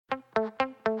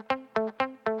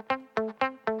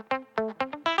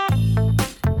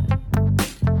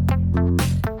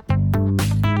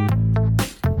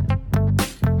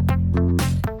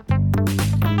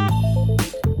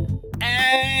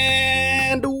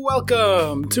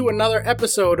welcome to another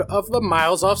episode of the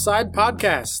Miles Offside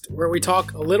podcast, where we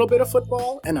talk a little bit of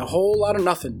football and a whole lot of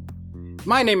nothing.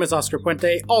 My name is Oscar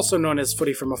Puente, also known as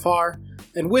Footy from Afar,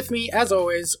 and with me, as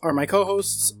always, are my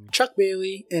co-hosts Chuck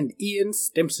Bailey and Ian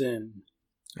Stimson.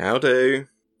 Howdy.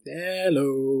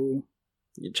 Hello.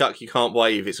 Chuck, you can't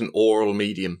wave, it's an oral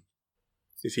medium.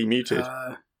 Is he muted?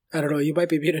 I don't know, you might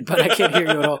be muted, but I can't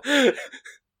hear you at all.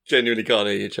 Genuinely can't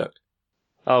hear you, Chuck.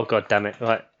 Oh, god damn it.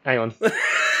 Right, hang on.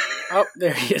 Oh,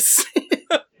 there he is.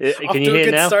 Can you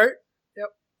hear now? Start. Yep.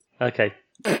 Okay.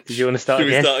 Did you want to start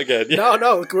again? Should we start again? Yeah.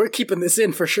 No, we're keeping this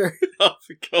in for sure. Oh,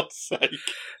 for God's sake.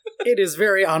 It is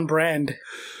very on brand.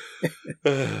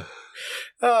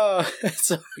 So,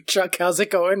 Chuck, how's it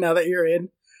going now that you're in?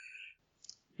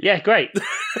 Yeah, great.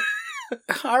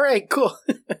 All right, cool.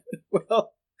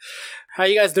 Well, how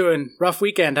you guys doing? Rough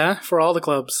weekend, huh? For all the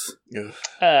clubs.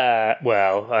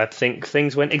 Well, I think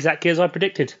things went exactly as I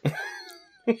predicted.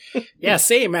 Yeah,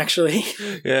 same, actually.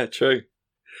 Yeah, true.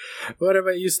 What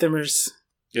about you, Stimmers?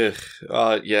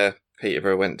 Yeah,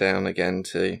 Peterborough went down again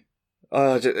too.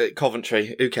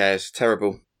 Coventry, who cares?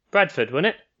 Terrible. Bradford, wasn't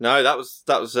it? No, that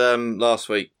was last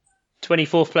week.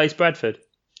 24th place Bradford.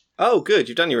 Oh, good.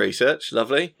 You've done your research.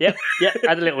 Lovely. Yep,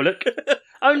 had a little look.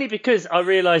 Only because I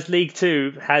realised League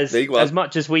Two has, League One. as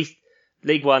much as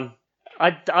League One,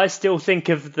 I still think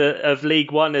of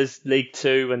League One as League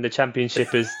Two and the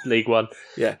Championship as League One.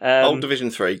 Yeah. Old Division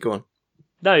 3, go on.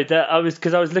 No, I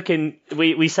was looking.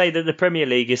 We say that the Premier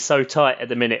League is so tight at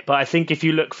the minute, but I think if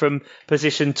you look from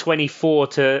position 24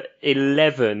 to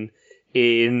 11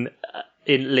 in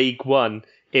League One,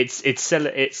 it's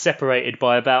separated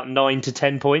by about 9 to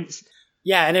 10 points.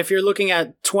 Yeah, and if you're looking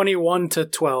at 21 to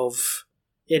 12,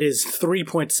 it is 3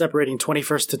 points separating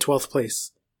 21st to 12th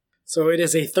place. So it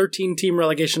is a 13-team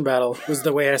relegation battle, was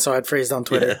the way I saw it phrased on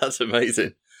Twitter. Yeah, that's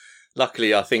amazing.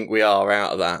 Luckily, I think we are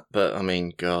out of that, but I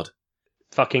mean, God.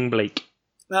 Fucking bleak.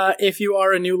 If you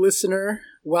are a new listener,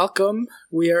 welcome.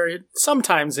 We are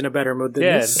sometimes in a better mood than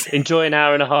this. Enjoy an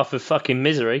hour and a half of fucking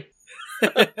misery.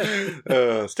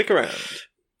 Stick around.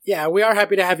 Yeah, we are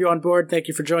happy to have you on board. Thank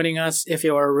you for joining us. If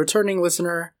you are a returning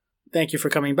listener, thank you for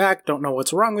coming back. Don't know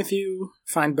what's wrong with you.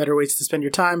 Find better ways to spend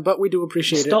your time, but we do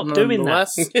appreciate Stop it. doing that.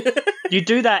 You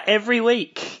do that every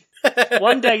week.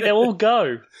 One day they'll all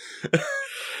go.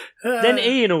 Then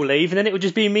Ian will leave, and then it will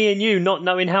just be me and you not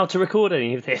knowing how to record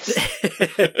any of this.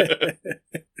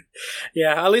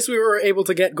 Yeah, at least we were able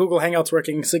to get Google Hangouts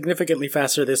working significantly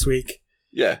faster this week.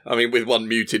 Yeah, I mean, with one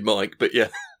muted mic, but yeah.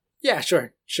 Yeah,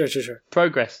 sure.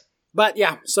 Progress. But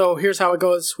yeah, so here's how it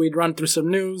goes. We'd run through some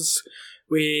news.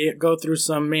 We go through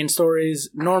some main stories.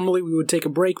 Normally we would take a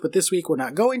break, but this week we're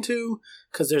not going to,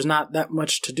 because there's not that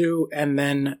much to do. And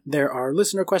then there are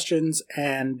listener questions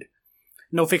and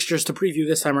no fixtures to preview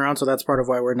this time around, so that's part of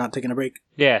why we're not taking a break.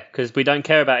 Yeah, because we don't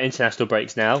care about international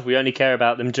breaks now. We only care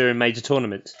about them during major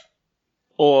tournaments.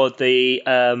 Or the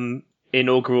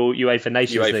inaugural UEFA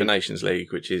Nations League. UEFA Nations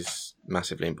League, which is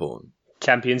massively important.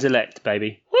 Champions elect,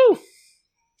 baby. Woo!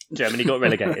 Germany got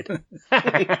relegated.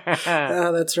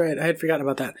 That's right. I had forgotten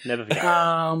about that. Never forget.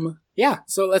 Yeah,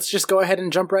 so let's just go ahead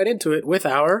and jump right into it with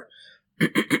our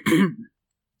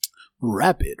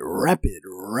rapid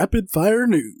fire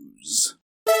news.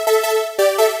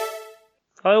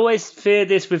 I always fear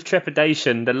this with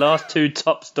trepidation. The last two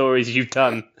top stories you've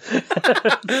done.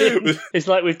 It's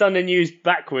like we've done the news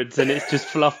backwards and it's just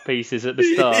fluff pieces at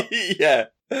the start. Yeah,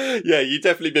 you've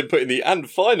definitely been putting the "and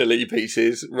finally"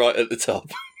 pieces right at the top.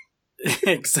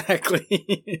 Exactly.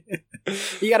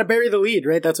 You gotta bury the lead,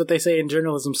 right? That's what they say in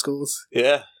journalism schools.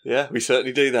 Yeah, we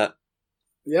certainly do that.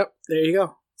 Yep, there you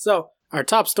go. So, our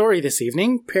top story this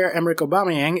evening, Pierre-Emerick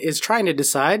Aubameyang is trying to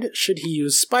decide should he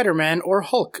use Spider-Man or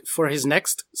Hulk for his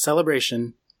next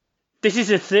celebration. This is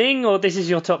a thing, or this is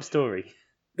your top story?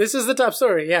 This is the top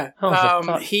story, yeah.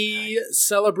 He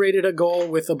celebrated a goal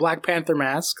with a Black Panther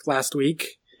mask last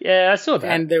week. Yeah, I saw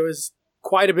that. And there was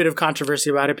quite a bit of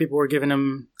controversy about it. People were giving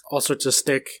him all sorts of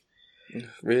stick.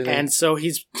 Really? And so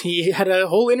he had a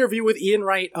whole interview with Ian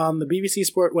Wright on the BBC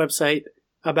Sport website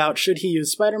about should he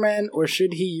use Spider-Man or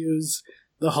should he use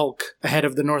the Hulk ahead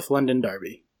of the North London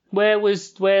derby. Where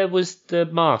was the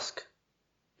mask?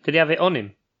 Did he have it on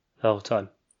him the whole time?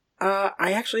 I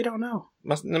actually don't know. It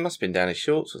must have been down his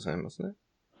shorts or something, mustn't it?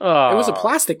 Oh, it was a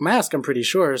plastic mask, I'm pretty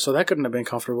sure, so that couldn't have been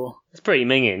comfortable. It's pretty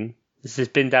minging. This has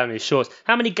been down his shorts.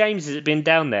 How many games has it been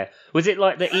down there? Was it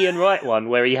like the Ian Wright one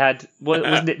where he had,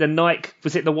 wasn't it the Nike,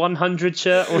 was it the 100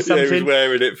 shirt or something? Yeah, he was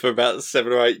wearing it for about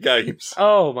 7 or 8 games.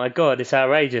 Oh my God, it's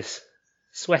outrageous.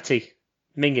 Sweaty.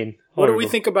 Minging. Horrible. What do we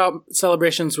think about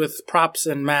celebrations with props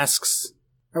and masks?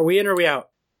 Are we in or are we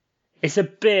out? It's a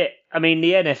bit, I mean,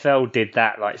 the NFL did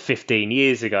that like 15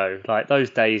 years ago. Like, those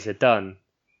days are done,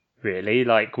 really.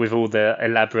 Like, with all the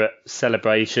elaborate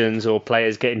celebrations or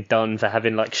players getting done for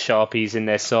having like Sharpies in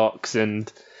their socks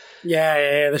and...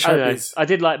 Yeah, the Sharpies. I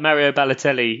did like Mario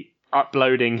Balotelli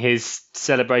uploading his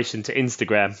celebration to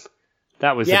Instagram.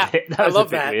 That was a bit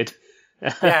weird.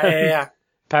 Yeah.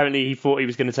 Apparently he thought he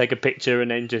was going to take a picture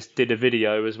and then just did a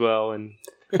video as well, and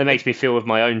that makes me feel with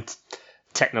my own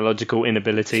technological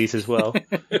inabilities as well.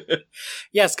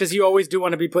 Yes, because you always do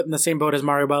want to be put in the same boat as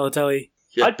Mario Balotelli.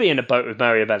 Yeah. I'd be in a boat with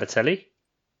Mario Balotelli.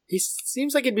 He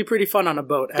seems like it'd be pretty fun on a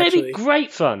boat, actually. It'd be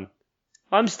great fun.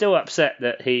 I'm still upset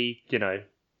that he,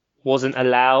 wasn't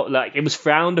allowed, like, it was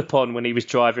frowned upon when he was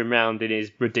driving around in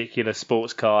his ridiculous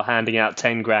sports car handing out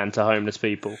 10 grand to homeless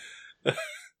people.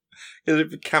 Is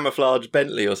it a camouflage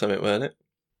Bentley or something, weren't it?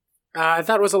 I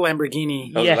thought it was a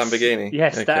Lamborghini. Oh, yes. It was a Lamborghini?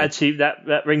 Yes, okay.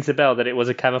 that rings a bell that it was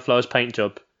a camouflage paint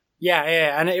job. Yeah,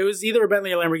 and it was either a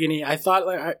Bentley or Lamborghini. I thought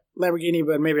Lamborghini,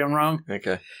 but maybe I'm wrong.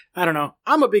 Okay. I don't know.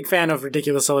 I'm a big fan of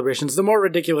ridiculous celebrations. The more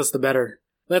ridiculous, the better.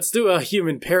 Let's do a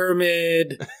human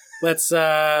pyramid. Let's,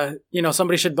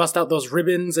 somebody should bust out those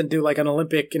ribbons and do like an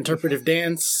Olympic interpretive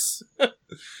dance.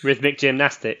 Rhythmic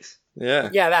gymnastics. Yeah.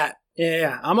 Yeah, that.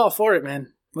 Yeah. I'm all for it,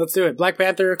 man. Let's do it. Black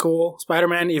Panther, cool.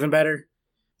 Spider-Man, even better.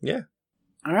 Yeah.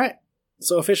 All right.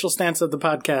 So, official stance of the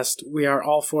podcast, we are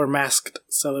all for masked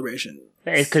celebration.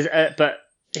 But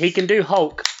he can do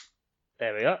Hulk.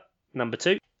 There we are. Number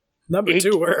 2. Number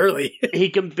 2, we're early. He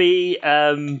can be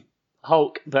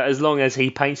Hulk, but as long as he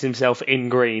paints himself in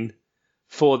green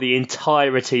for the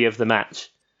entirety of the match.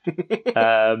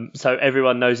 So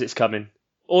everyone knows it's coming.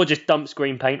 Or just dumps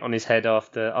green paint on his head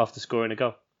after scoring a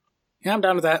goal. Yeah, I'm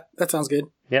down with that. That sounds good.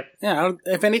 Yep. Yeah,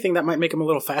 if anything, that might make him a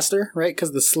little faster, right?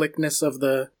 Because the slickness of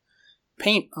the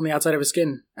paint on the outside of his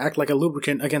skin act like a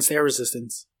lubricant against air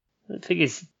resistance. I think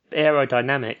it's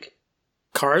aerodynamic.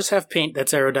 Cars have paint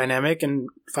that's aerodynamic, and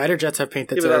fighter jets have paint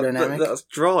that's aerodynamic. That's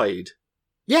dried.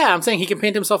 Yeah, I'm saying he can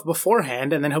paint himself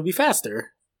beforehand, and then he'll be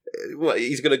faster. What,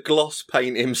 he's going to gloss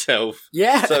paint himself?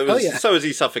 Yeah. So as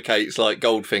he suffocates like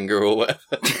Goldfinger or whatever.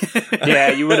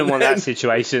 Yeah, you wouldn't want that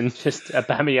situation. Just a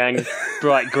Aubameyang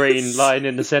bright green lying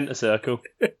in the centre circle.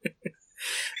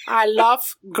 I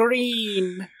love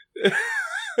green.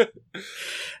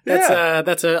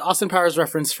 That's a Austin Powers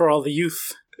reference for all the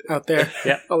youth out there.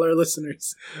 Yeah. All our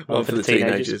listeners. One for the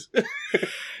teenagers.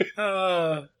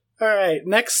 All right,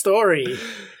 next story.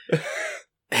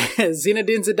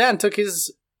 Zinedine Zidane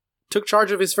took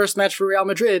charge of his first match for Real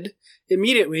Madrid,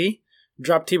 immediately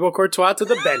dropped Thibaut Courtois to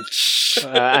the bench.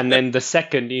 And then the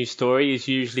second news story is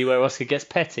usually where Oscar gets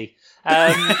petty.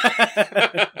 I'm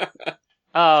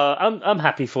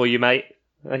happy for you, mate,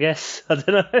 I guess. I don't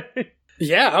know.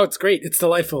 Yeah, it's great. It's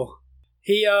delightful.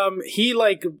 He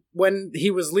when he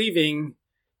was leaving,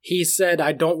 he said,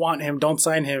 I don't want him, don't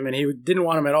sign him, and he didn't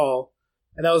want him at all.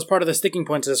 And that was part of the sticking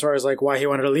points as far as like why he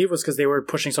wanted to leave, was because they were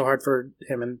pushing so hard for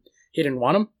him and he didn't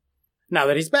want him. Now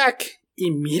that he's back,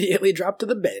 immediately dropped to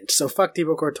the bench. So fuck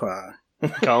Thibaut Courtois.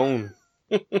 Gone.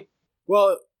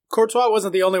 Well, Courtois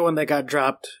wasn't the only one that got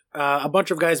dropped. A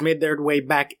bunch of guys made their way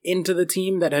back into the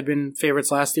team that had been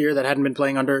favorites last year that hadn't been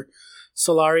playing under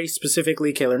Solari,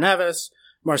 specifically Keylor Navas,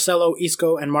 Marcelo,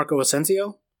 Isco, and Marco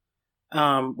Asensio.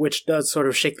 Which does sort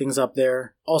of shake things up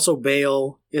there. Also,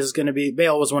 Bale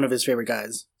was one of his favorite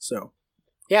guys. So,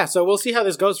 yeah, so we'll see how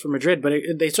this goes for Madrid, but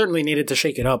they certainly needed to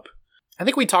shake it up. I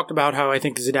think we talked about how I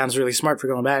think Zidane's really smart for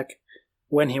going back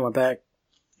when he went back.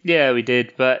 Yeah, we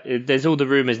did, but there's all the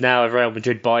rumours now of Real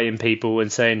Madrid buying people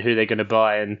and saying who they're going to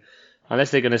buy, and unless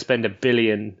they're going to spend $1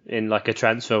 billion in like a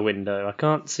transfer window, I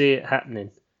can't see it happening.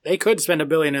 They could spend $1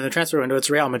 billion in the transfer window. It's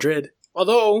Real Madrid.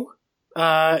 Although,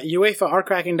 UEFA are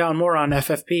cracking down more on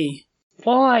FFP.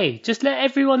 Why? Just let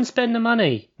everyone spend the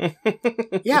money.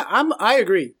 Yeah, I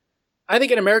agree. I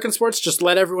think in American sports, just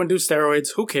let everyone do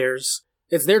steroids. Who cares?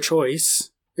 It's their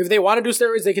choice. If they want to do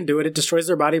steroids, they can do it. It destroys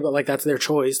their body, but like that's their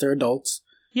choice. They're adults.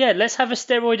 Yeah, let's have a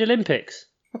steroid Olympics.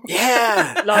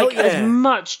 Yeah, like as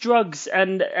much drugs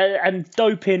and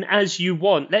doping as you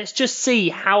want. Let's just see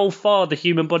how far the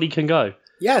human body can go.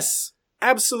 Yes,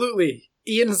 absolutely.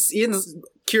 Ian's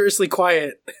curiously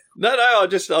quiet. No, I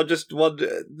just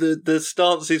wonder the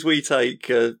stances we take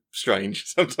are strange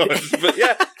sometimes. But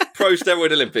yeah, pro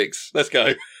steroid Olympics. Let's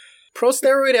go. Pro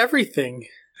steroid everything.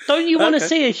 Don't you want to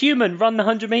see a human run the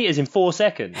 100 meters in 4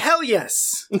 seconds? Hell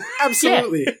yes,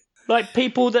 absolutely. Yeah. Like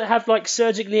people that have like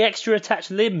surgically extra attached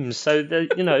limbs, so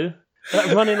that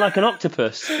like running like an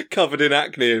octopus, covered in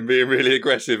acne and being really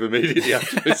aggressive immediately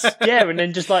afterwards. Yeah, and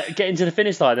then just like getting to the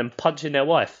finish line and punching their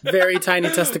wife. Very tiny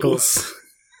testicles.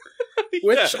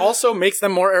 Which also makes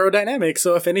them more aerodynamic.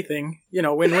 So if anything,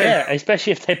 win-win. Yeah,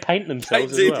 especially if they paint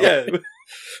themselves as well. Yeah.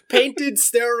 Painted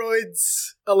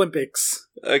steroids Olympics.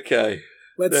 Okay.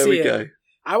 Let's there see we it. go.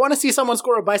 I want to see someone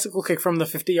score a bicycle kick from the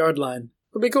 50-yard line.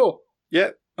 It'd be cool.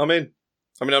 Yeah, I'm in.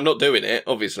 I mean, I'm not doing it,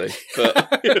 obviously,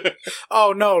 but...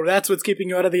 Oh, no, that's what's keeping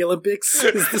you out of the Olympics?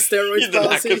 Is the steroids the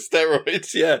policy? lack of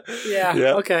steroids, yeah.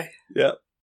 Yeah, okay. Yeah.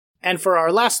 And for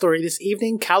our last story this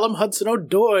evening, Callum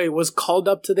Hudson-Odoi was called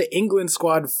up to the England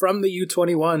squad from the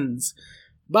U21s.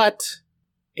 But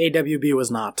AWB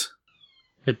was not.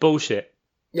 It's bullshit.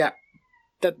 Yeah.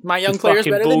 That my young It's player's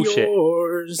fucking better bullshit. than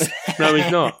yours. No,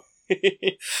 he's not.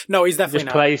 No, he's definitely Just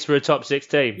not. plays for a top 6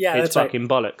 team. Yeah, it's that's right. fucking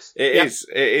bollocks. It is.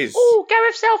 Oh,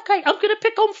 Gareth Southgate, I'm going to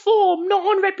pick on form, not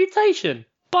on reputation.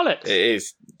 Bollocks. It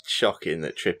is shocking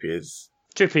that Trippier's...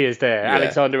 Trippier's there, Yeah.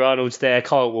 Alexander Arnold's there,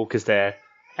 Kyle Walker's there.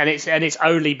 And it's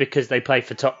only because they play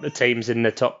for the teams in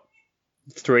the top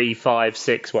 3, 5,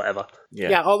 6, whatever.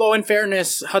 Yeah, although in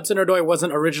fairness, Hudson-Odoi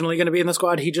wasn't originally going to be in the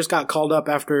squad. He just got called up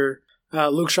after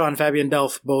Luke Shaw and Fabian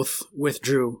Delph both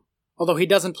withdrew. Although he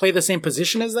doesn't play the same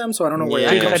position as them, so I don't know where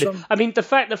that comes from. I mean, the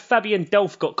fact that Fabian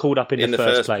Delph got called up in the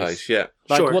first place. Yeah.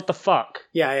 Like, Sure. what the fuck?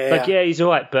 Yeah. Yeah, he's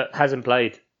alright, but hasn't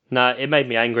played. No, it made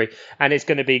me angry. And it's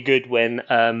going to be good when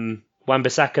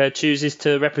Wan-Bissaka chooses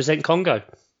to represent Congo.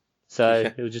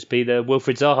 So it'll just be the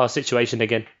Wilfried Zaha situation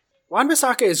again.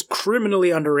 Wan-Bissaka is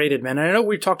criminally underrated, man. And I know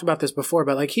we've talked about this before,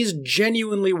 but he's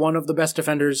genuinely one of the best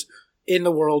defenders in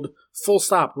the world, full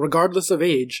stop, regardless of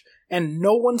age, and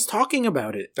no one's talking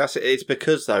about it. It's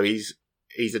because, though, he's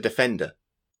a defender.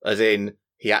 As in,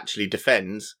 he actually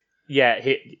defends. Yeah,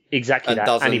 exactly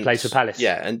that. And he plays for Palace.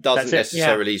 Yeah, and doesn't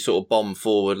necessarily sort of bomb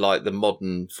forward like the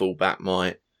modern fullback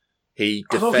might. He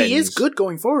defends. Although he is good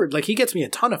going forward. He gets me a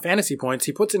ton of fantasy points.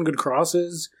 He puts in good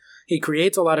crosses. He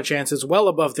creates a lot of chances, well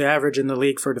above the average in the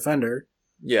league for a defender.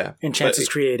 Yeah. And chances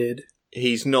created.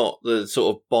 He's not the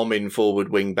sort of bombing forward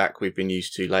wing back we've been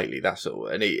used to lately. That's all.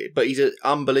 But he's an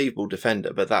unbelievable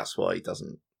defender. But that's why he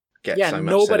doesn't get so much. Yeah,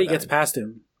 nobody gets past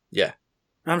him. Yeah,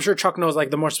 I'm sure Chuck knows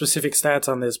the more specific stats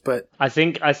on this, but I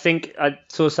think I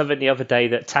saw something the other day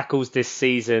that tackles this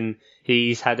season.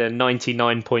 He's had a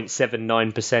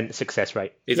 99.79% success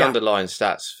rate. His underlying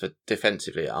stats for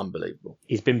defensively are unbelievable.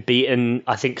 He's been beaten,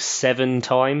 I think, 7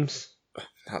 times.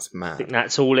 That's mad. I think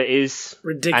that's all it is.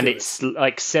 Ridiculous. And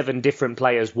it's 7 different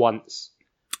players once.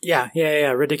 Yeah,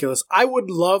 ridiculous. I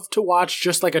would love to watch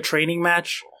just a training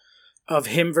match of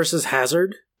him versus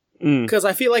Hazard. Because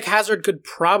I feel like Hazard could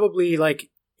probably,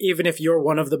 even if you're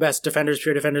one of the best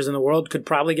pure defenders in the world, could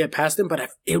probably get past him, but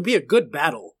it would be a good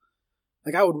battle.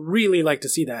 I would really like to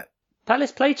see that.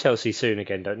 Palace play Chelsea soon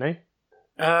again, don't they?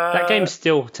 That game's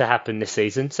still to happen this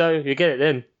season, so you get it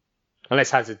then. Unless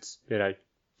Hazard's,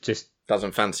 just...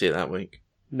 doesn't fancy it that week.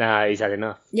 Nah, he's had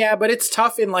enough. Yeah, but it's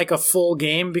tough in a full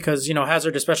game because,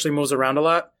 Hazard especially moves around a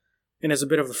lot and is a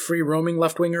bit of a free-roaming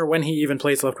left-winger when he even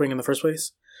plays left-wing in the first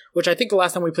place. Which I think the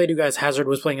last time we played you guys, Hazard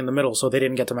was playing in the middle, so they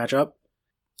didn't get to match up.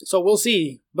 So we'll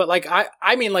see. But,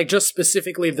 I mean, just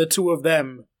specifically the two of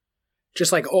them,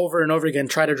 just, over and over again,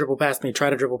 try to dribble past me.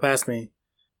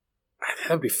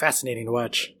 That would be fascinating to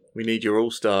watch. We need your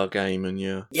all-star game and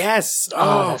your... Yes!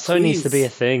 That so needs to be a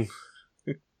thing.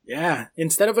 Yeah.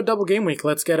 Instead of a double game week,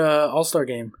 let's get a all-star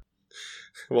game.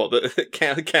 What,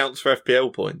 that counts for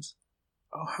FPL points?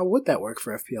 Oh, how would that work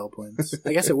for FPL points?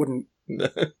 I guess it wouldn't.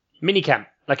 Minicamp,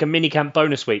 like a minicamp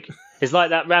bonus week. It's like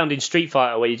that round in Street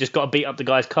Fighter where you just got to beat up the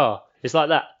guy's car. It's like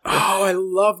that. Oh, I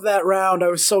love that round. I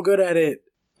was so good at it.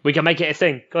 We can make it a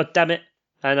thing. God damn it.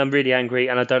 And I'm really angry,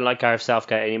 and I don't like Gareth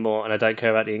Southgate anymore, and I don't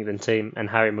care about the England team, and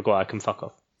Harry Maguire can fuck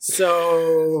off.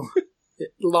 So,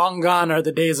 long gone are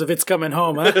the days of it's coming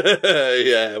home, huh?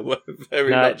 Yeah,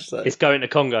 very much so. It's going to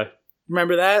Congo.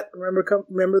 Remember that?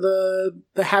 Remember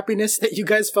the happiness that you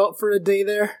guys felt for a day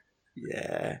there?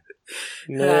 Yeah.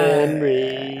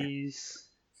 Memories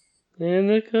in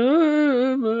the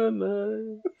corner of my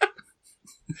mind.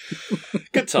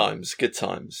 Good times.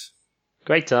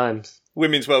 Great times.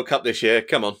 Women's World Cup this year,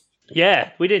 come on.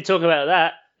 Yeah, we didn't talk about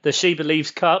that. The She Believes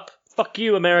Cup. Fuck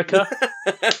you, America.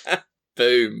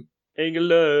 Boom.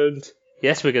 England.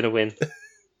 Yes, we're going to win.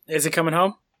 Is it coming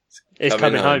home? It's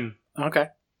coming home. Okay.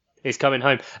 It's coming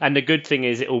home. And the good thing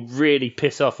is it will really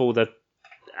piss off all the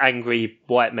angry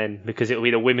white men because it will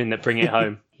be the women that bring it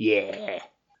home. Yeah.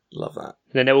 Love that.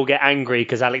 And then they will get angry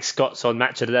because Alex Scott's on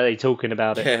Match of the Day talking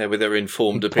about it. Yeah, with their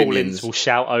informed opinions will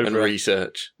shout over and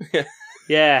research.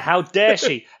 Yeah, how dare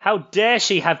she? How dare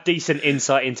she have decent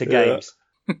insight into games?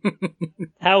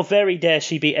 How very dare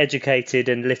she be educated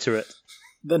and literate?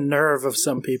 The nerve of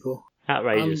some people.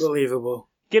 Outrageous. Unbelievable.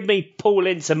 Give me Paul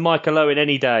Ince and Michael Owen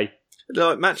any day.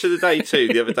 Like Match of the Day 2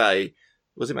 the other day.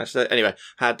 Was it Match of the Day? Anyway,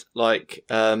 had like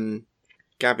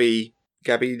Gabby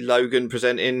Logan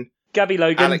presenting. Gabby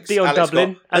Logan, Dion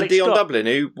Dublin. Scott, and Dion Scott. Dublin,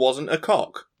 who wasn't a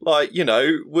cock. Like,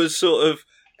 was sort of...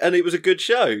 And it was a good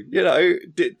show,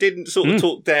 didn't sort of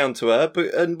talk down to her,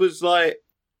 and was like...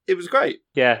 It was great.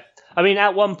 Yeah. I mean,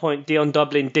 at one point, Dion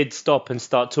Dublin did stop and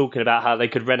start talking about how they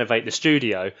could renovate the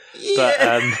studio, but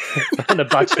on a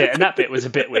budget, and that bit was a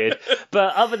bit weird.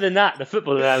 But other than that, the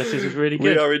football analysis was really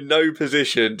good. We are in no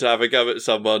position to have a go at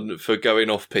someone for going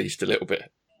off-piste a little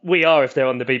bit. We are if they're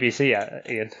on the BBC,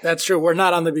 Ian. That's true. We're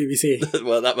not on the BBC.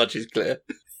 Well, that much is clear.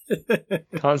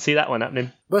 Can't see that one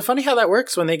happening. But funny how that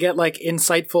works when they get like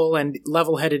insightful and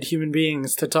level-headed human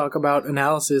beings to talk about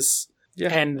analysis.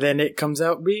 Yeah. And then it comes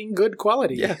out being good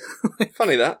quality. Yeah.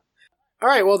 Funny that. All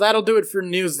right, well, that'll do it for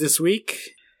news this week.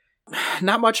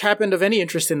 Not much happened of any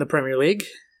interest in the Premier League.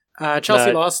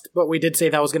 Chelsea lost, but we did say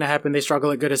that was going to happen. They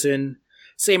struggle at Goodison.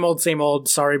 Same old,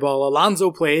 sorry ball.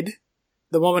 Alonso played.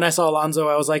 The moment I saw Alonso,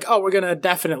 I was like, oh, we're going to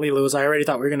definitely lose. I already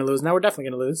thought we were going to lose. Now we're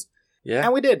definitely going to lose. Yeah.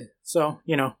 And we did. So,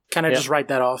 kind of just write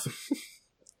that off.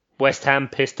 West Ham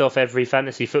pissed off every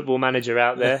fantasy football manager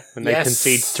out there when they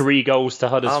concede 3 goals to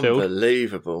Huddersfield.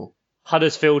 Unbelievable.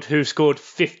 Huddersfield, who scored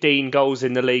 15 goals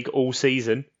in the league all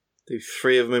season. Do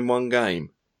 3 of them in one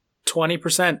game.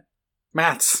 20%.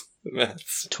 Maths.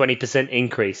 20%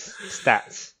 increase.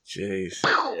 Stats. Jeez.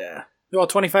 Yeah. Well,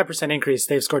 25% increase.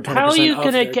 They've scored 20%. How are you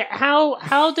going to get...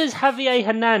 How does Javier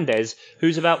Hernandez,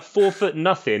 who's about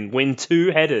 4'0", win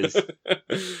 2 headers?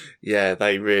 Yeah,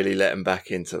 they really let him back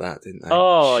into that, didn't they?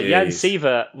 Oh, Jan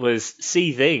Sievert was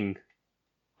seething.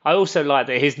 I also like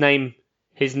that his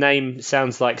name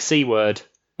sounds like C-word,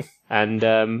 and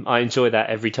I enjoy that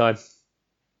every time.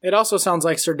 It also sounds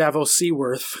like Sir Davos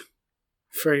Seaworth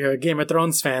for your Game of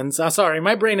Thrones fans. Sorry,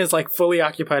 my brain is like fully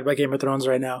occupied by Game of Thrones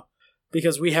right now.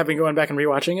 Because we have been going back and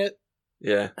rewatching it.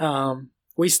 Yeah.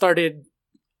 We started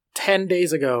 10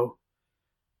 days ago,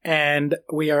 and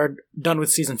we are done with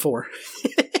season 4.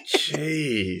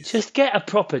 Jeez. Just get a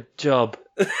proper job.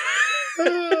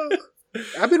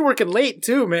 I've been working late,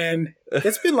 too, man.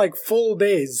 It's been like full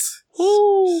days.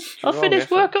 Ooh, I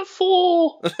finished work at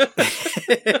 4.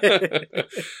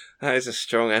 That is a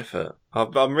strong effort.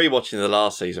 I'm rewatching the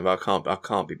last season, but I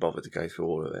can't be bothered to go through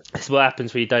all of it. That's what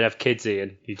happens when you don't have kids,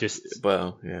 Ian. You just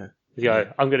You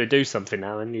go, I'm going to do something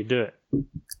now, and you do it.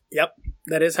 Yep,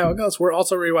 that is how it goes. We're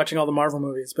also rewatching all the Marvel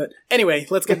movies, but anyway,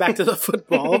 let's get back to the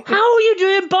football. How are you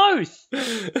doing both?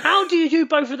 How do you do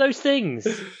both of those things?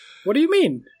 What do you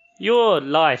mean? Your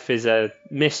life is a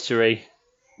mystery.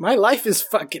 My life is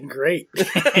fucking great.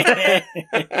 I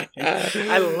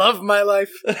love my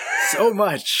life so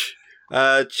much.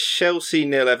 Chelsea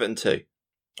 0 Everton 2.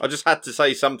 I just had to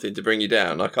say something to bring you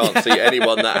down. I can't see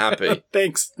anyone that happy.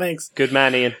 Thanks. Good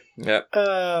man, Ian. Yep.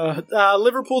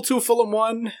 Liverpool 2, Fulham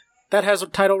 1. That has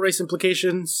title race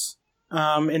implications.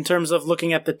 In terms of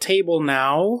looking at the table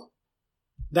now,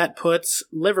 that puts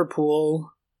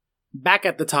Liverpool back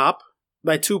at the top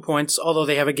by 2 points, although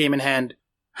they have a game in hand.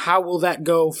 How will that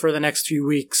go for the next few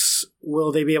weeks?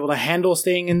 Will they be able to handle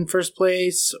staying in first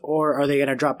place, or are they going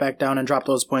to drop back down and drop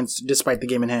those points despite the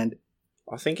game in hand?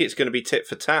 I think it's going to be tit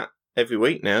for tat every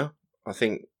week now. I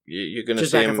think you're going to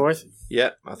just see back him, and forth.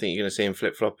 Yeah, I think you're going to see him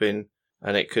flip flopping,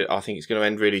 and I think it's going to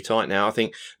end really tight now. I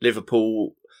think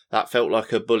Liverpool, that felt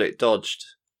like a bullet dodged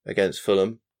against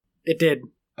Fulham. It did.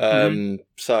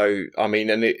 So I mean,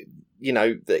 and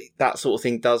that sort of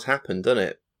thing does happen, doesn't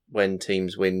it? When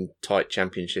teams win tight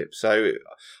championships. So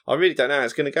I really don't know how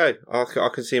it's going to go. I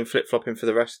can see him flip-flopping for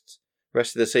the rest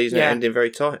of the season and ending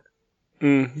very tight.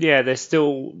 Yeah, there's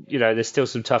still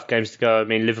some tough games to go. I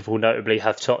mean, Liverpool notably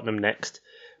have Tottenham next,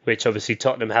 which obviously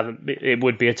Tottenham it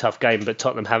would be a tough game, but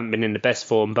Tottenham haven't been in the best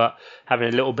form. But having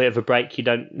a little bit of a break,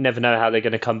 never know how they're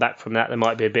going to come back from that. They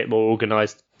might be a bit more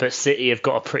organised. But City have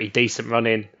got a pretty decent run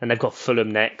in, and they've got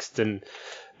Fulham next and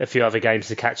a few other games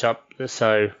to catch up.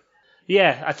 So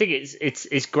yeah, I think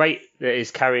it's great that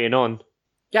it's carrying on.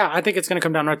 Yeah, I think it's going to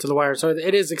come down right to the wire. So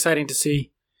it is exciting to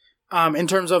see. In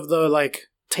terms of the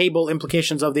table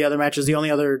implications of the other matches, the only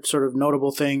other sort of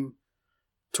notable thing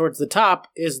towards the top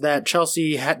is that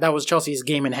that was Chelsea's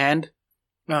game in hand.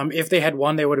 If they had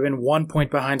won, they would have been 1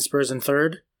 point behind Spurs in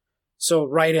third. So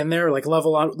right in there,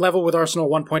 level with Arsenal,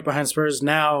 1 point behind Spurs.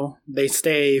 Now they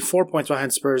stay 4 points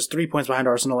behind Spurs, 3 points behind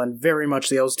Arsenal, and very much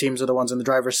those teams are the ones in the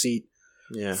driver's seat.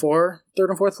 Yeah. For third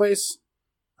and fourth place,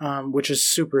 which is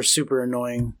super, super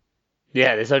annoying.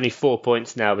 Yeah, there's only 4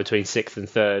 points now between sixth and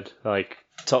third.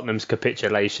 Tottenham's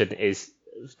capitulation is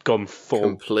gone full.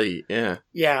 Complete, yeah.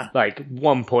 Yeah.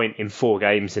 1 point in 4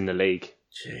 games in the league.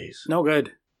 Jeez. No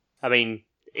good. I mean,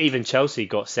 Even Chelsea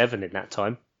got 7 in that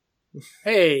time.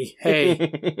 Hey.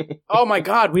 Oh my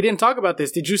God, we didn't talk about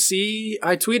this. Did you see?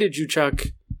 I tweeted you, Chuck.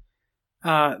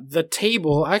 The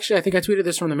table. Actually, I think I tweeted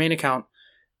this from the main account.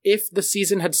 If the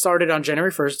season had started on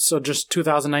January 1st, so just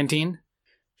 2019,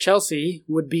 Chelsea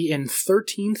would be in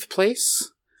 13th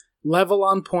place, level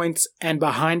on points, and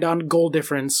behind on goal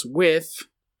difference with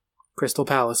Crystal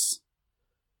Palace.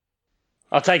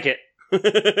 I'll take it.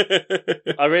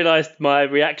 I realised my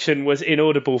reaction was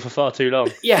inaudible for far too long.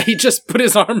 Yeah, he just put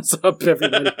his arms up,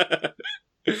 everybody.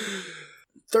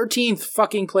 13th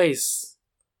fucking place.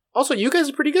 Also, you guys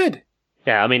are pretty good.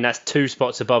 Yeah, I mean, that's 2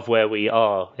 spots above where we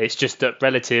are. It's just that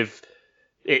relative,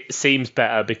 it seems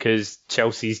better because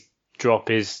Chelsea's drop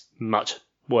is much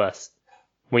worse.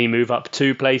 We move up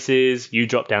 2 places, you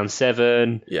drop down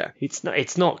 7. Yeah.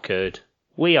 It's not good.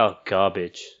 We are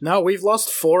garbage. No, we've lost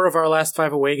 4 of our last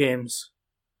 5 away games.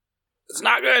 It's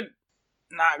not good.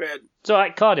 Not good. It's all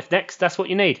right, Cardiff next. That's what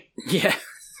you need. Yeah.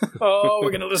 Oh,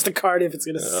 we're going to lose to Cardiff. It's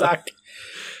going to suck.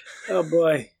 Oh,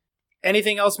 boy.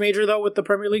 Anything else major, though, with the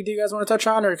Premier League do you guys want to touch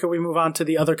on, or can we move on to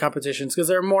the other competitions? Because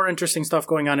there are more interesting stuff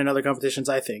going on in other competitions,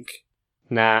 I think.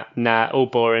 Nah, all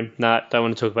boring. Nah, don't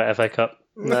want to talk about FA Cup.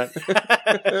 No.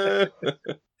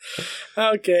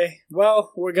 Okay,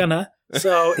 well, we're gonna.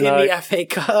 So, in the FA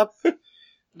Cup,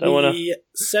 the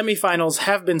semi-finals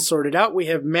have been sorted out. We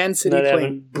have Man City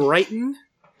playing Brighton.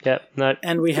 Yep, no.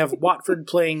 And we have Watford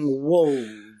playing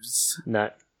Wolves.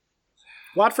 No.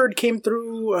 Watford came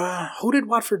through... who did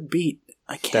Watford beat?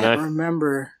 I can't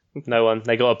remember. No one.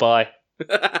 They got a bye.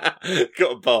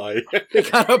 Got a bye. They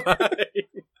got a bye.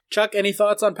 Chuck, any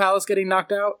thoughts on Palace getting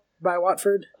knocked out by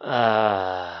Watford?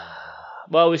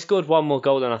 Well, we scored 1 more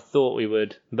goal than I thought we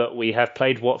would, but we have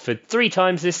played Watford 3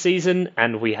 times this season,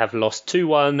 and we have lost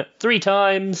 2-1 3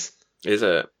 times. Is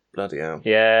it? Bloody hell.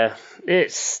 Yeah,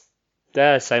 it's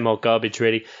the same old garbage,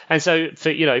 really. And so,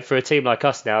 for a team like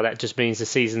us now, that just means the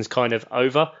season's kind of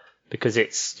over, because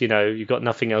it's, you've got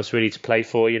nothing else really to play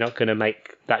for. You're not going to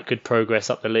make that good progress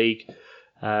up the league,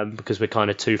 because we're kind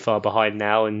of too far behind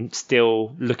now and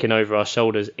still looking over our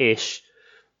shoulders-ish,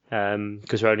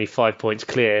 because we're only 5 points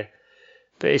clear.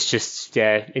 But it's just,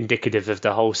 indicative of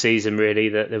the whole season, really,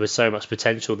 that there was so much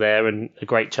potential there and a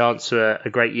great chance for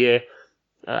a great year,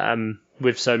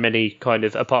 with so many kind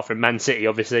of, apart from Man City,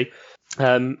 obviously,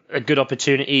 a good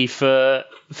opportunity for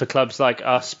clubs like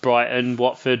us, Brighton,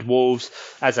 Watford, Wolves,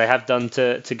 as they have done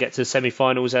to get to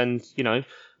semi-finals, and,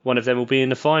 one of them will be in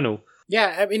the final.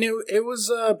 Yeah, I mean, it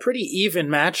was a pretty even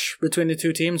match between the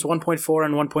two teams, 1.4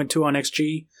 and 1.2 on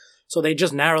XG. So they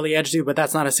just narrowly edged you, but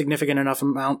that's not a significant enough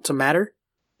amount to matter.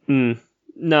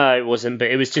 No, it wasn't, but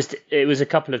it was a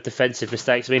couple of defensive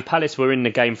mistakes. I mean, Palace were in the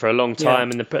game for a long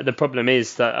time, and the problem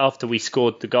is that after we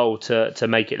scored the goal to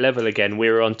make it level again, we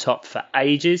were on top for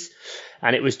ages,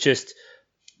 and it was just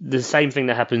the same thing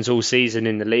that happens all season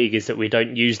in the league, is that we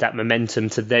don't use that momentum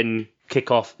to then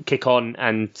kick on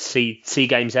and see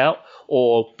games out,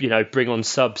 or bring on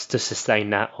subs to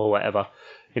sustain that or whatever.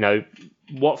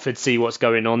 Watford see what's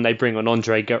going on, they bring on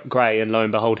Andre Gray, and lo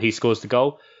and behold, he scores the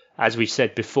goal. As we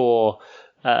said before,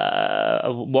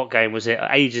 what game was it?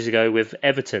 Ages ago with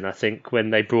Everton, I think,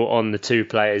 when they brought on the 2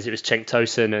 players. It was Cenk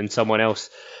Tosun and someone else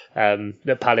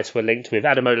that Palace were linked with,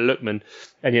 Ademola Lookman,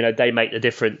 and they make the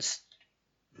difference.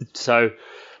 So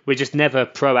we're just never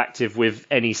proactive with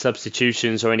any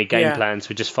substitutions or any game plans.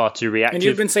 We're just far too reactive. And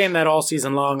you've been saying that all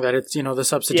season long, that it's the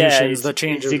substitutions, the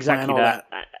changes, exactly plan, all that.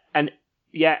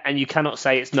 And you cannot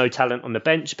say it's no talent on the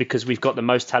bench, because we've got the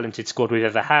most talented squad we've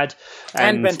ever had.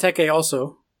 And Benteke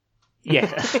also. Yeah,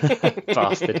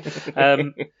 bastard.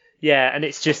 And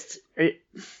it's just,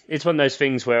 it's one of those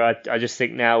things where I just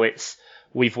think now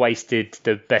we've wasted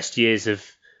the best years of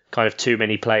kind of too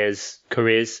many players'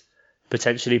 careers,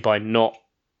 potentially, by not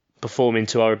performing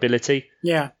to our ability.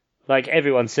 Yeah. Like,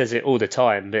 everyone says it all the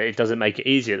time, but it doesn't make it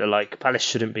easier. They're like, Palace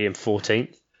shouldn't be in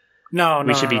 14th.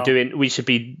 We should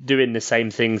be doing the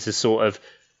same things as sort of,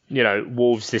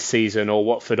 Wolves this season, or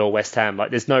Watford or West Ham. Like,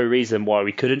 there's no reason why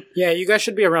we couldn't. Yeah, you guys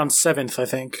should be around 7th, I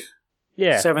think.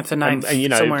 Yeah. 7th and 9th,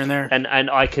 and somewhere in there. And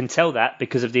I can tell that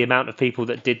because of the amount of people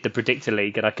that did the Predictor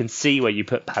League, and I can see where you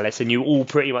put Palace, and you all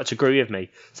pretty much agree with me.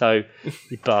 So,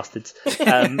 you bastards.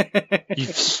 You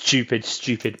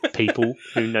stupid people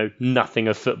who know nothing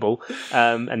of football,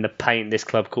 and the pain this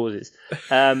club causes.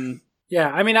 Yeah,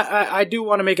 I mean, I do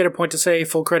want to make it a point to say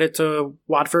full credit to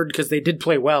Watford, because they did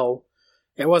play well.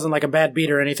 It wasn't like a bad beat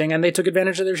or anything, and they took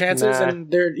advantage of their chances, and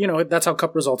they're, that's how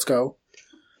cup results go.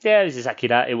 Yeah, it was exactly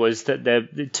that. It was that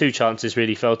the 2 chances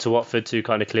really fell to Watford, 2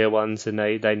 kind of clear ones, and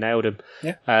they nailed them.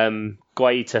 Yeah.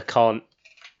 Guaita can't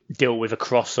deal with a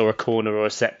cross or a corner or a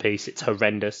set piece. It's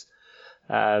horrendous.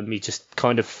 He just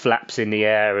kind of flaps in the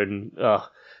air, and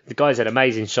the guy's an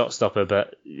amazing shot stopper,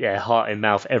 but yeah, heart in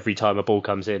mouth every time a ball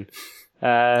comes in.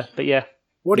 But yeah.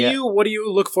 What do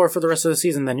you look for the rest of the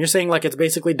season then? You're saying like it's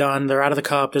basically done, they're out of the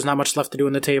cup, there's not much left to do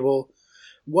in the table.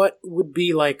 What would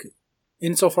be like,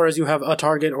 insofar as you have a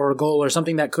target or a goal or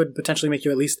something that could potentially make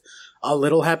you at least a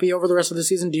little happy over the rest of the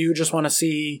season? Do you just want to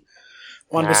see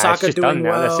Wan-Bissaka doing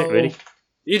well? That's it, really.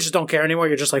 You just don't care anymore?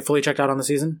 You're just like fully checked out on the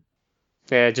season?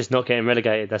 Yeah, just not getting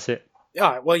relegated, that's it.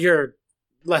 All right, well, you're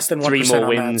less than 1% 3 more on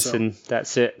wins, that, so. and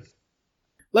that's it.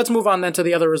 Let's move on then to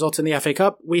the other results in the FA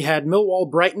Cup. We had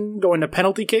Millwall-Brighton going to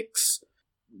penalty kicks.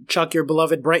 Chuck, your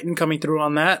beloved Brighton, coming through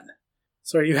on that.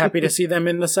 So are you happy to see them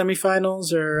in the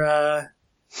semifinals, or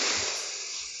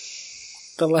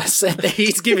the less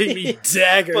he's giving me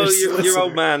daggers? Well, your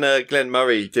old man Glenn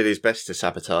Murray did his best to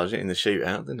sabotage it in the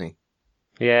shootout, didn't he?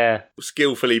 Yeah.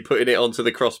 Skillfully putting it onto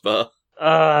the crossbar.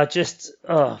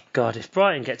 Oh God, if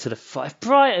Brighton get to if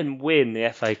Brighton win the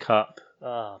FA Cup,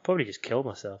 I'll probably just kill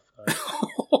myself.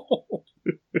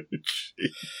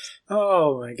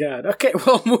 Oh my God. Okay,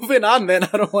 well, moving on then.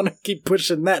 I don't want to keep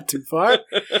pushing that too far.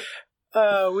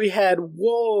 We had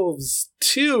Wolves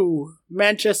 2,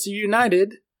 Manchester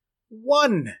United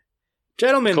 1.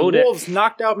 Gentlemen, Wolves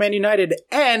knocked out Man United,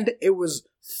 and it was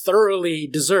thoroughly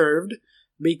deserved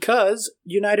because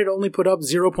United only put up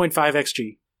 0.5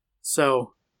 XG.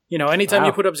 So, anytime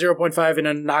you put up 0.5 in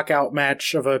a knockout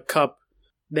match of a cup,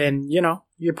 then,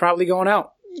 you're probably going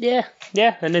out. Yeah,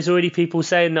 and there's already people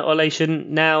saying that Ole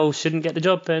shouldn't get the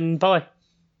job, and bye.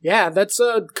 Yeah, that's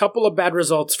a couple of bad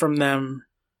results from them.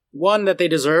 One that they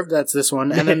deserved, that's this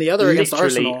one, and then the other against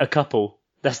Arsenal. Literally a couple.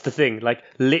 That's the thing, like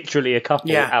literally a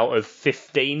couple out of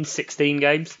 15, 16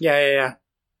 games. Yeah.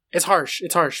 It's harsh,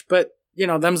 but,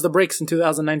 them's the breaks in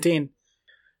 2019.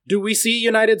 Do we see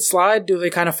United slide? Do they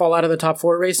kind of fall out of the top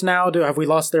 4 race now? Have we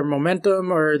lost their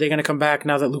momentum, or are they going to come back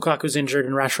now that Lukaku's injured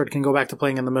and Rashford can go back to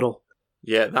playing in the middle?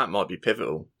 Yeah, that might be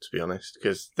pivotal, to be honest.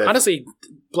 Because honestly,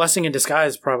 blessing in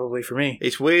disguise probably for me.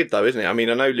 It's weird though, isn't it? I mean,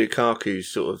 I know Lukaku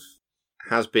sort of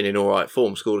has been in all right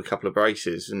form, scored a couple of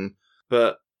braces,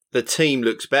 but the team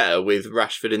looks better with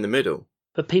Rashford in the middle.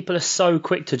 But people are so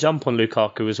quick to jump on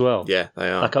Lukaku as well. Yeah, they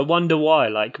are. Like, I wonder why.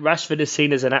 Like, Rashford is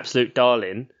seen as an absolute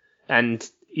darling, and,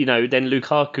 then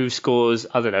Lukaku scores,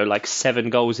 7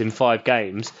 goals in 5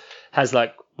 games, has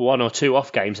 1 or 2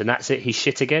 off games, and that's it. He's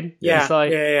shit again. Yeah,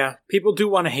 yeah. People do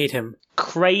want to hate him.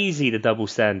 Crazy, the double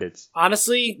standards.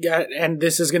 Honestly, and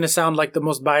this is going to sound like the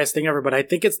most biased thing ever, but I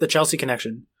think it's the Chelsea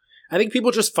connection. I think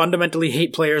people just fundamentally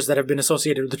hate players that have been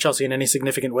associated with the Chelsea in any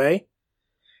significant way.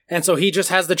 And so he just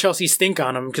has the Chelsea stink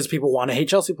on him because people want to hate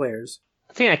Chelsea players.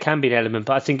 I think that can be an element,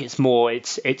 but I think it's more,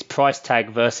 it's price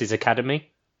tag versus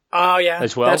academy. Oh, yeah.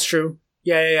 As well. That's true.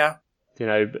 Yeah.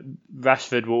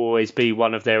 Rashford will always be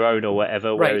one of their own or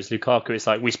whatever, whereas Lukaku, it's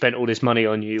like, we spent all this money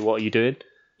on you, what are you doing?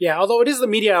 Yeah, although it is the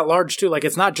media at large too,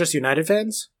 it's not just United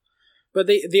fans. But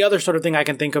the other sort of thing I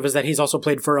can think of is that he's also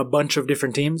played for a bunch of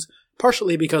different teams,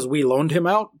 partially because we loaned him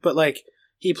out, but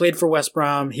he played for West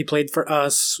Brom, he played for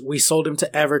us, we sold him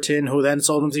to Everton, who then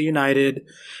sold him to United.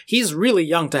 He's really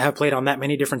young to have played on that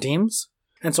many different teams.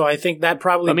 And so I think that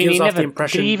probably gives off the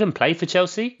impression... Did he even play for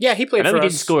Chelsea? Yeah, he played for us. I know he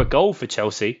didn't score a goal for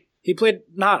Chelsea. He played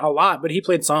not a lot, but he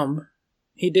played some.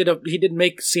 He did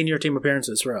make senior team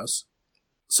appearances for us.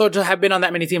 So to have been on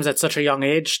that many teams at such a young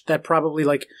age, that probably,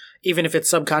 even if it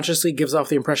subconsciously gives off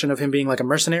the impression of him being a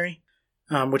mercenary,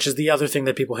 which is the other thing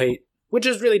that people hate, which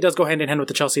really does go hand in hand with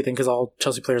the Chelsea thing, because all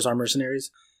Chelsea players are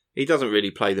mercenaries. He doesn't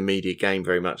really play the media game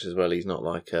very much as well. He's not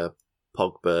like a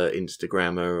Pogba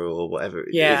Instagrammer or whatever.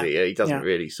 Yeah. Is he? He doesn't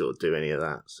really sort of do any of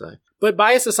that. So, but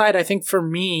bias aside, I think for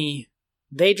me,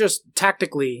 they just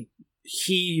tactically,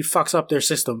 he fucks up their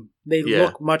system. They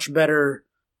look much better.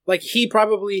 He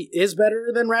probably is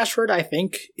better than Rashford, I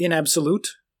think, in absolute.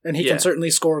 And he can certainly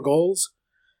score goals.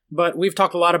 But we've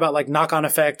talked a lot about, knock-on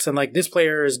effects and, this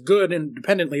player is good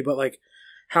independently, but,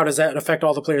 how does that affect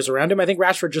all the players around him? I think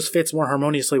Rashford just fits more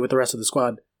harmoniously with the rest of the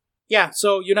squad. Yeah,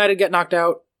 so United get knocked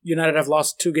out. United have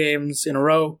lost 2 games in a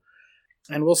row.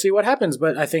 And we'll see what happens.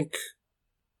 But I think,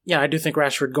 I do think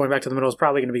Rashford going back to the middle is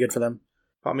probably going to be good for them.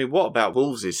 I mean, what about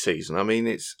Wolves this season? I mean,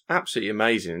 it's absolutely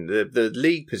amazing. The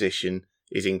league position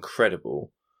is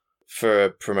incredible for a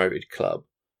promoted club,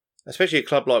 especially a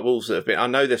club like Wolves that have been. I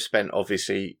know they've spent a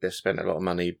lot of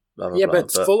money. Blah, blah, blah,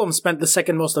 but Fulham spent the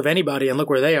second most of anybody, and look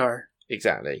where they are.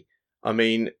 Exactly. I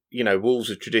mean, Wolves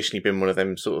have traditionally been one of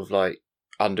them sort of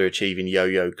underachieving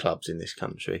yo-yo clubs in this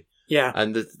country. Yeah.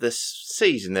 And the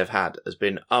season they've had has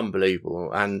been unbelievable.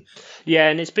 And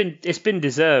and it's been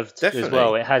deserved Definitely. as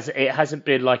well. It hasn't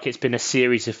been like it's been a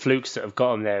series of flukes that have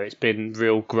got them there. It's been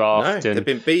real graft. they've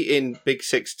been beating Big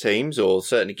Six teams, or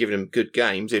certainly giving them good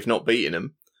games, if not beating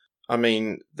them. I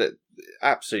mean, that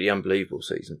absolutely unbelievable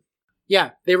season.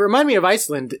 Yeah, they remind me of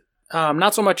Iceland.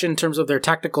 Not so much in terms of their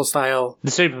tactical style.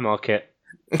 The supermarket.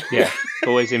 Yeah,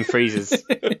 always in freezers.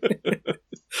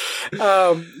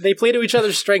 They play to each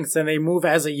other's strengths and they move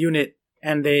as a unit,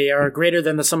 and they are greater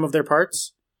than the sum of their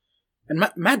parts. And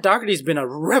Matt Doherty's been a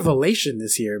revelation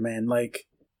this year, man. Like,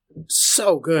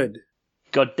 so good.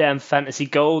 Goddamn fantasy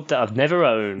gold that I've never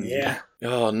owned. Yeah.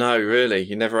 Oh, no, really?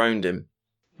 You never owned him?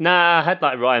 Nah, I had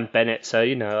like Ryan Bennett, so,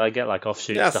 I get like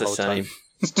offshoots That's the whole same. time.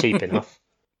 It's cheap enough.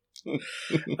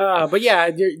 But yeah,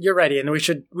 you're ready, and we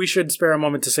should spare a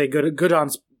moment to say good on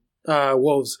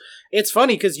Wolves. It's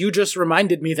funny because you just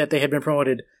reminded me that they had been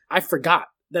promoted. I forgot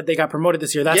that they got promoted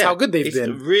this year. That's how good they've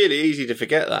been. It's really easy to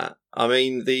forget that. I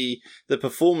mean, the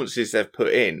performances they've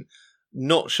put in,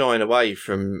 not shying away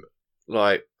from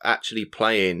like actually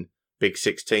playing Big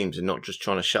Six teams and not just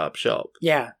trying to shut up shop.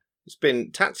 Yeah, it's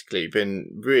been tactically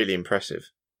really impressive.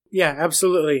 Yeah,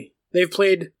 absolutely. They've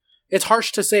played. It's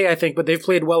harsh to say, I think, but they've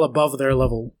played well above their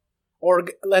level. Or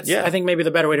I think maybe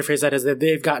the better way to phrase that is that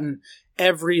they've gotten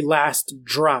every last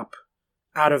drop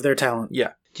out of their talent.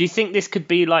 Yeah. Do you think this could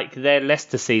be like their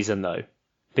Leicester season, though?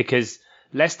 Because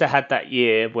Leicester had that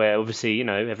year where, obviously,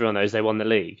 everyone knows they won the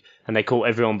league, and they caught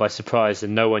everyone by surprise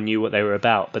and no one knew what they were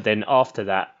about. But then after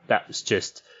that was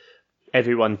just,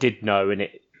 everyone did know, and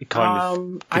it kind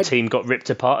of, the team got ripped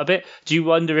apart a bit. Do you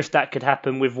wonder if that could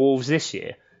happen with Wolves this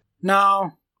year?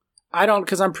 No. I don't,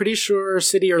 because I'm pretty sure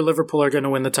City or Liverpool are going to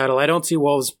win the title. I don't see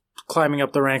Wolves climbing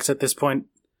up the ranks at this point.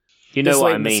 You know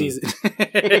what I mean.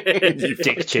 You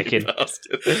dick chicken.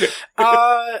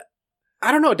 I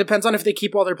don't know. It depends on if they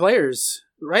keep all their players,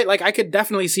 right? Like, I could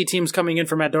definitely see teams coming in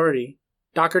for Matt Doherty.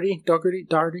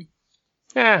 Doherty?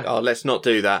 Yeah. Oh, let's not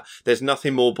do that. There's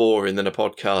nothing more boring than a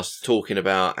podcast talking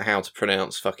about how to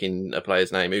pronounce fucking a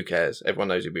player's name. Who cares? Everyone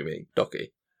knows who we mean.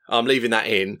 Doherty. I'm leaving that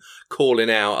in, calling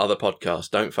out other podcasts.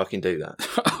 Don't fucking do that.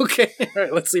 Okay, all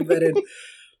right, let's leave that in.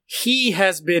 He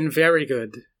has been very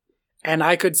good, and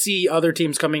I could see other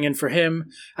teams coming in for him.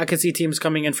 I could see teams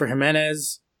coming in for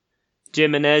Jimenez.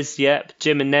 Yep.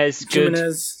 Jimenez, good.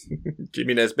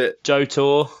 Jimmy Nesbitt. Joe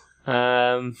Tor.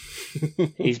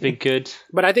 He's been good.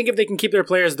 But I think if they can keep their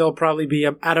players, they'll probably be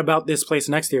at about this place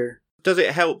next year. Does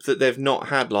it help that they've not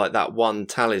had like that one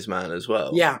talisman as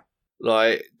well? Yeah.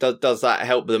 Like, does that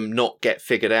help them not get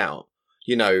figured out?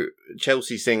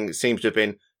 Chelsea's thing seems to have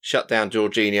been shut down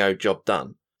Jorginho, job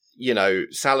done.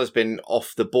 Salah's been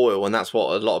off the boil, and that's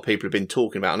what a lot of people have been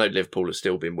talking about. I know Liverpool have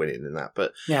still been winning in that,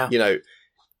 but,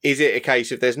 is it a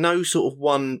case if there's no sort of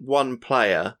one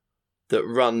player that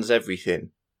runs everything,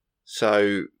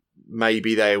 so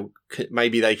maybe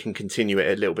they can continue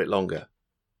it a little bit longer?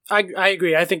 I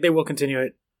agree. I think they will continue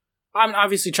it.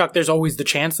 Obviously, Chuck, there's always the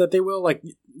chance that they will. Like,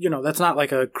 that's not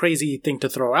like a crazy thing to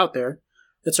throw out there.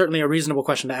 It's certainly a reasonable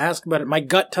question to ask, but my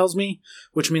gut tells me,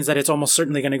 which means that it's almost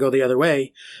certainly going to go the other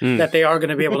way, that they are going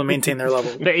to be able to maintain their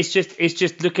level. But it's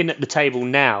just looking at the table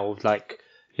now, like,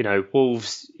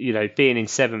 Wolves, being in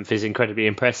 7th is incredibly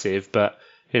impressive, but,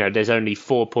 there's only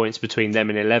 4 points between them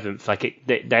and 11th. Like,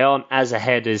 they aren't as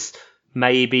ahead as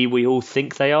maybe we all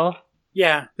think they are.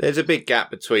 Yeah. There's a big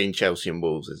gap between Chelsea and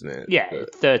Wolves, isn't it? Yeah,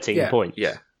 13 points.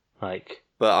 Yeah.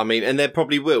 But I mean, and there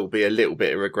probably will be a little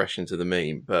bit of regression to the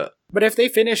mean, but if they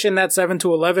finish in that 7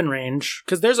 to 11 range,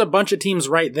 because there's a bunch of teams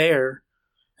right there,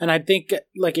 and I think,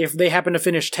 like, if they happen to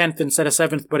finish 10th instead of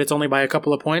 7th, but it's only by a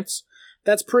couple of points,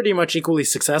 that's pretty much equally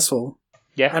successful.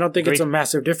 Yeah. I don't think it's a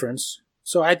massive difference.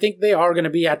 So I think they are going to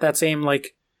be at that same,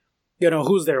 like,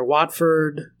 who's there?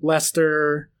 Watford,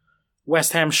 Leicester,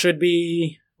 West Ham should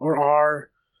be, or are.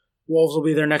 Wolves will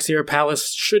be there next year.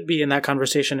 Palace should be in that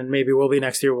conversation, and maybe will be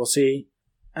next year. We'll see.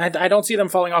 I don't see them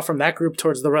falling off from that group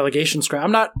towards the relegation scrap.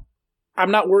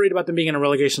 I'm not worried about them being in a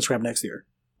relegation scrap next year.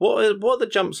 What are the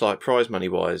jumps like, prize money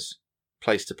wise,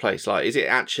 place to place? Like, is it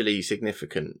actually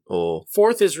significant, or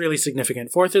 4th is really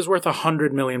significant? 4th is worth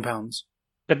 £100 million.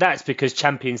 But that's because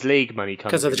Champions League money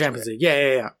comes because of the Champions League.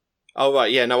 Yeah. Oh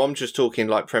right, yeah. No, I'm just talking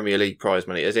like Premier League prize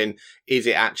money. As in, is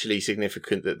it actually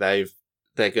significant that they're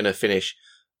going to finish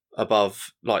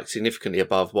above, like significantly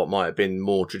above what might have been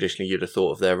more traditionally you'd have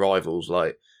thought of their rivals,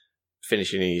 like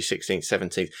finishing in your 16th,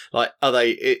 17th? Like,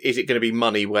 is it going to be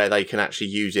money where they can actually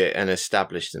use it and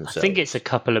establish themselves? I think it's a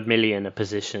couple of million a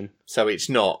position. So it's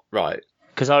not, right.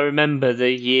 Because I remember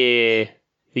the year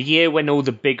when all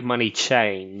the big money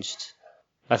changed,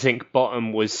 I think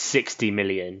bottom was 60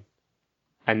 million.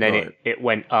 and then it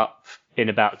went up in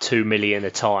about 2 million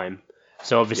a time.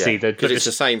 So obviously, because it's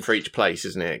the same for each place,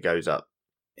 isn't it? It goes up.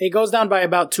 It goes down by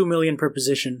about 2 million per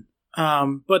position.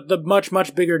 But the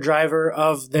much bigger driver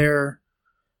of their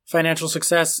financial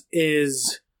success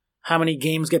is how many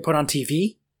games get put on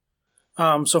TV.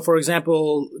 So, for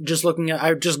example,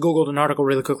 I just Googled an article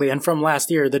really quickly, and from last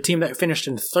year, the team that finished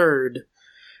in third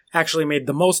actually made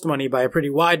the most money by a pretty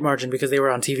wide margin because they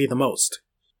were on TV the most.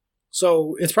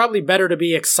 So it's probably better to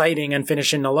be exciting and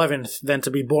finish in 11th than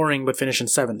to be boring but finish in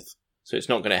 7th. So it's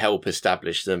not going to help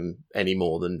establish them any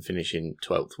more than finishing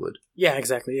 12th would. Yeah,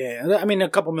 exactly. Yeah. I mean, a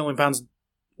couple £1 million,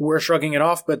 we're shrugging it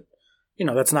off, but,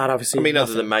 that's not obviously... I mean,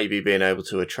 other than maybe being able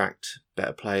to attract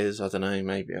better players, I don't know,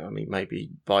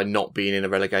 maybe by not being in a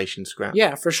relegation scrap.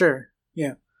 Yeah, for sure.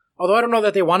 Yeah. Although I don't know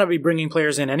that they want to be bringing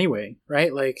players in anyway,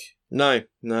 right? No,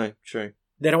 true.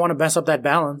 They don't want to mess up that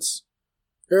balance.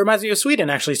 It reminds me of Sweden,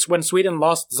 actually. When Sweden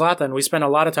lost Zlatan, we spent a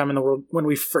lot of time in the world when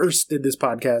we first did this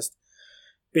podcast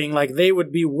being like they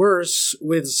would be worse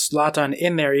with Zlatan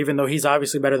in there, even though he's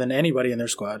obviously better than anybody in their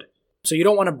squad. So you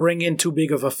don't want to bring in too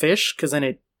big of a fish, because then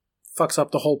it fucks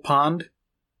up the whole pond.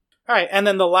 All right, and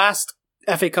then the last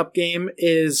FA Cup game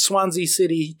is Swansea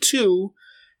City 2,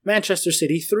 Manchester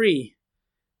City 3.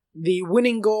 The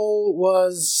winning goal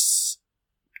was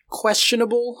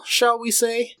questionable, shall we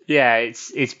say? Yeah,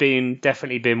 it's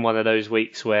definitely been one of those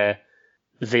weeks where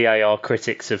VAR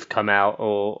critics have come out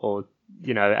or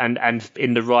and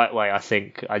in the right way, I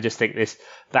think. I just think this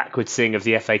backwards thing of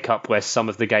the FA Cup where some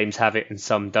of the games have it and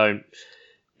some don't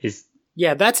is...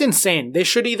 Yeah, that's insane. They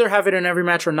should either have it in every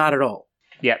match or not at all.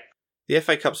 Yep. The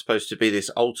FA Cup's supposed to be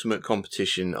this ultimate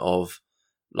competition of,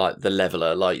 the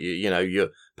leveller, you're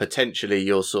potentially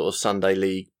your sort of Sunday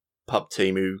League pub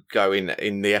team who go in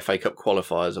the FA Cup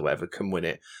qualifiers or whatever can win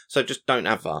it. So just don't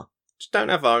have VAR. Just don't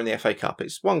have VAR in the FA Cup.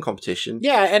 It's one competition.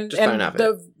 Yeah, and don't have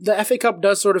the FA Cup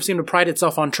does sort of seem to pride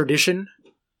itself on tradition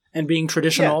and being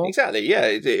traditional. Yeah, exactly. Yeah,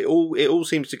 it all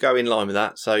seems to go in line with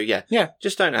that. So yeah,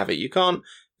 just don't have it. You can't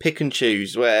pick and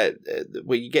choose where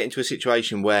you get into a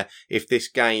situation where if this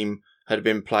game had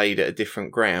been played at a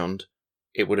different ground,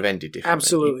 it would have ended differently.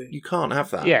 Absolutely. You can't have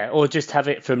that. Yeah, or just have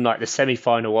it from the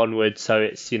semi-final onwards, so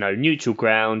it's neutral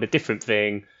ground, a different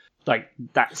thing.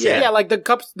 That's it. Yeah,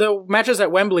 the matches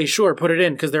at Wembley, sure, put it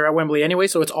in because they're at Wembley anyway,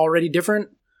 so it's already different.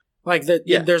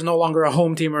 There's no longer a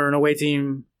home team or an away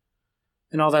team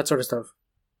and all that sort of stuff.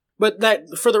 But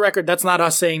that, for the record, that's not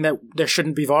us saying that there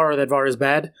shouldn't be VAR or that VAR is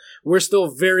bad. We're still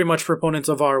very much proponents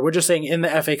of VAR. We're just saying in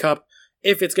the FA Cup,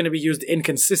 if it's going to be used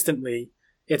inconsistently,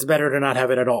 it's better to not have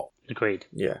it at all. Agreed.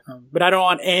 Yeah. But I don't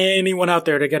want anyone out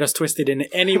there to get us twisted in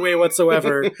any way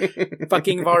whatsoever.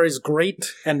 Fucking VAR is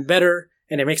great and better,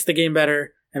 and it makes the game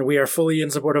better, and we are fully in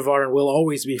support of VAR and will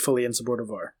always be fully in support of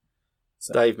VAR.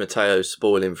 So. Dave Matteo's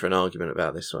spoiling for an argument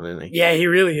about this one, isn't he? Yeah, he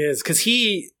really is, because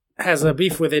he has a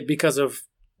beef with it because of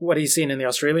what he's seen in the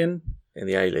Australian. In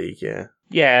the A-League, yeah.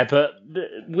 Yeah, but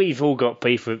we've all got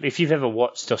beef with... If you've ever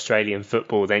watched Australian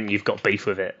football, then you've got beef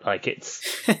with it. It's...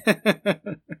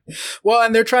 Well,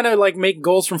 and they're trying to, make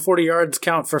goals from 40 yards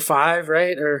count for 5,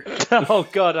 right? Or Oh,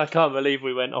 God, I can't believe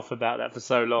we went off about that for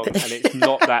so long, and it's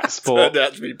not that sport. Turned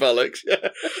out to be bollocks.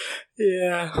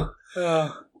 Yeah.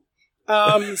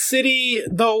 City,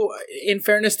 though, in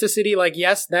fairness to City,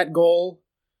 yes, that goal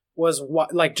was,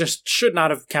 just should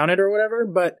not have counted or whatever,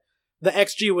 but... The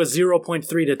XG was 0.3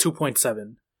 to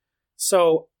 2.7.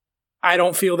 So I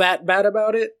don't feel that bad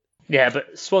about it. Yeah,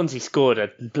 but Swansea scored a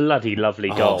bloody lovely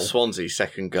goal. Oh, Swansea's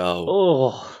second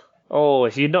goal. Oh,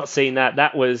 if you've not seen that,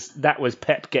 that was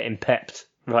Pep getting pepped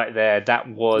right there. That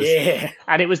was... Yeah.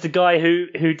 And it was the guy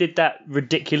who did that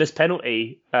ridiculous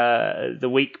penalty the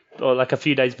week or a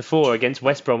few days before against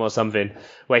West Brom or something,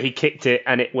 where he kicked it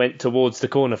and it went towards the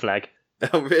corner flag.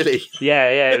 Oh, really?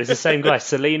 Yeah, it was the same guy.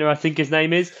 Selena, I think his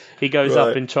name is. He goes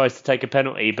up and tries to take a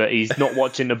penalty, but he's not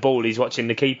watching the ball, he's watching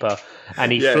the keeper.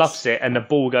 And he fluffs it, and the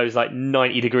ball goes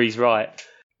 90 degrees right.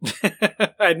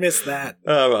 I missed that.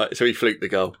 Oh, right. So he fluked the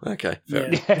goal. Okay. Fair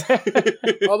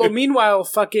enough. Although, meanwhile,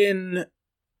 fucking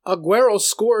Aguero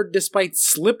scored despite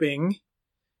slipping,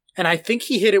 and I think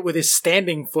he hit it with his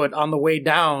standing foot on the way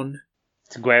down.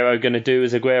 What's Aguero going to do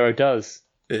as Aguero does?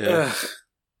 Yeah.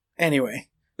 Anyway.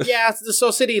 Yeah,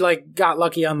 so City got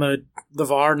lucky on the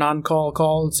VAR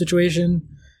non-call situation,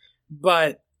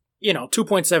 but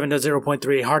 2.7 to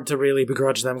 0.3, hard to really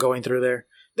begrudge them going through there.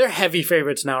 They're heavy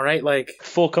favorites now, right?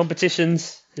 4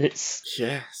 competitions. It's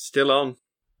still on.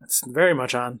 It's very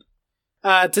much on.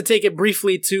 To take it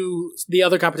briefly to the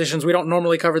other competitions, we don't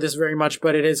normally cover this very much,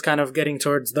 but it is kind of getting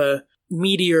towards the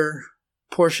meatier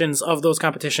portions of those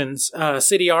competitions.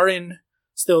 City are in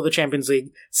still the Champions League,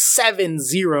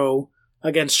 7-0.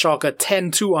 against Schalke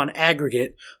 10-2 on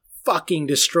aggregate, fucking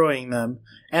destroying them.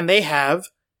 And they have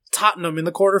Tottenham in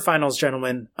the quarterfinals,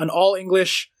 gentlemen. An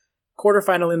all-English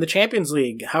quarterfinal in the Champions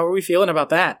League. How are we feeling about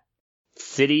that?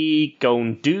 City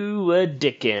gon' do a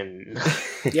dickin'.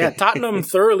 Yeah, Tottenham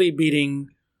thoroughly beating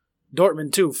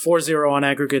Dortmund too. 4-0 on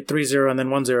aggregate, 3-0 and then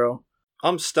 1-0.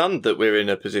 I'm stunned that we're in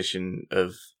a position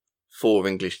of 4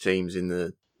 English teams in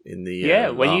the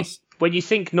when you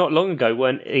think not long ago,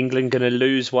 weren't England going to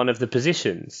lose one of the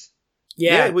positions?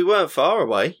 Yeah, we weren't far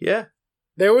away. Yeah,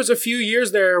 there was a few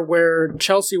years there where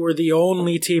Chelsea were the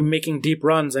only team making deep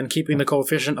runs and keeping the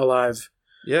coefficient alive.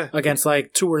 Yeah, against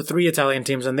like 2 or 3 Italian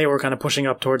teams, and they were kind of pushing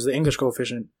up towards the English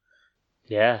coefficient.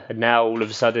 Yeah, and now all of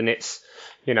a sudden it's,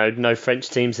 no French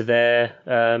teams are there.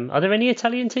 Are there any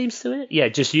Italian teams to it? Yeah,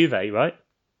 just Juve, right?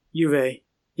 Juve,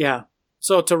 yeah.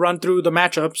 So to run through the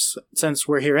matchups, since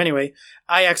we're here anyway,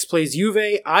 Ajax plays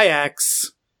Juve,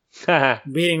 Ajax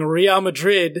beating Real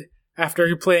Madrid after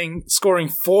scoring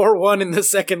 4-1 in the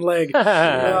second leg.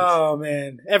 Oh,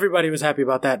 man. Everybody was happy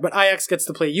about that. But Ajax gets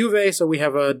to play Juve, so we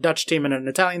have a Dutch team and an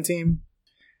Italian team.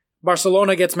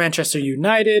 Barcelona gets Manchester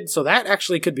United, so that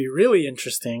actually could be really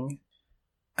interesting.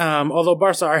 Although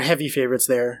Barca are heavy favorites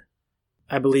there.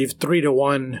 I believe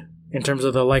 3-1 in terms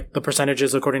of the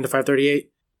percentages according to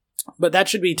 538. But that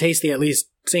should be tasty, at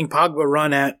least seeing Pogba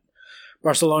run at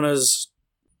Barcelona's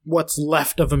what's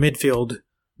left of a midfield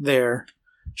there.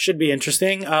 Should be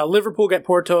interesting. Liverpool get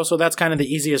Porto, so that's kind of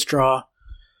the easiest draw.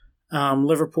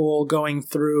 Liverpool going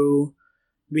through,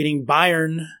 beating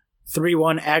Bayern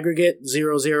 3-1 aggregate,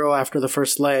 0-0 after the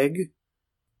first leg.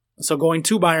 So going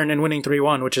to Bayern and winning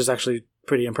 3-1, which is actually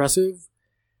pretty impressive.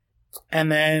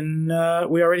 And then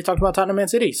we already talked about Tottenham Man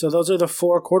City. So those are the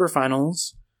 4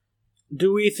 quarterfinals.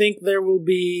 Do we think there will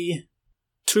be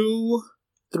 2,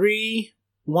 3,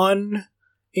 1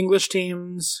 English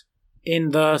teams in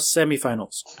the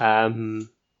semifinals?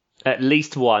 At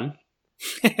least one.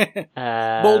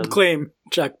 Bold claim,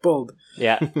 Jack, bold.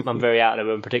 Yeah, I'm very out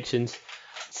there on predictions.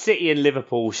 City and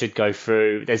Liverpool should go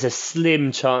through. There's a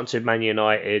slim chance of Man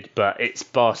United, but it's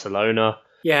Barcelona.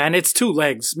 Yeah, and it's 2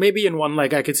 legs. Maybe in 1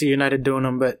 leg I could see United doing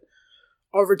them, but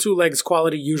over 2 legs,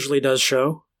 quality usually does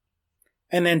show.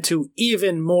 And then to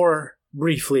even more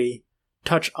briefly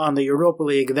touch on the Europa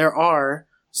League, there are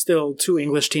still 2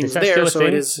 English teams there, so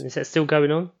it is. Is that still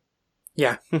going on?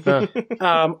 Yeah.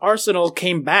 Arsenal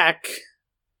came back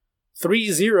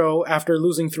 3-0 after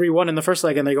losing 3-1 in the first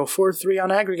leg, and they go 4-3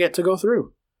 on aggregate to go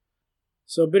through.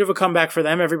 So a bit of a comeback for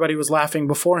them. Everybody was laughing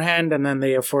beforehand, and then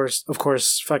they, of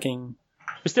course, fucking...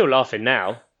 We're still laughing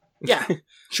now. Yeah,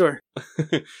 sure.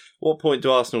 What point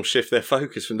do Arsenal shift their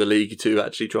focus from the league to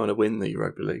actually trying to win the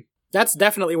Europa League? That's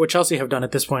definitely what Chelsea have done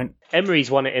at this point. Emery's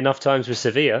won it enough times with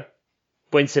Sevilla.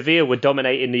 When Sevilla were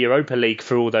dominating the Europa League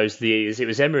for all those years, it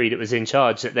was Emery that was in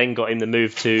charge that then got him the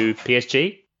move to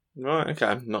PSG. Right, okay.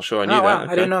 I'm not sure I knew that. Wow,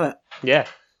 okay. I didn't know that. Yeah.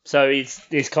 So he's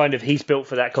built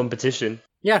for that competition.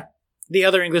 Yeah. The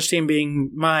other English team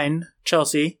being mine,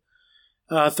 Chelsea.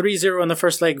 3-0 in the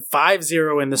first leg,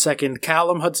 5-0 in the second.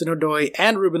 Callum Hudson-Odoi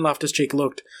and Ruben Loftus-Cheek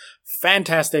looked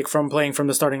fantastic from playing from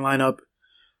the starting lineup,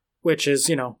 which is,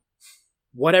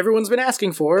 what everyone's been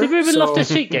asking for. Did Ruben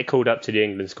Loftus-Cheek get called up to the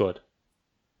England squad?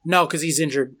 No, because he's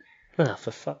injured. Oh,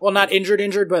 for fuck. Well, not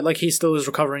injured, but he still is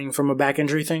recovering from a back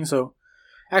injury thing. So,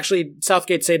 actually,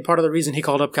 Southgate said part of the reason he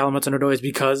called up Callum Hudson-Odoi is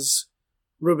because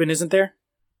Ruben isn't there.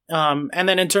 And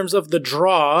then in terms of the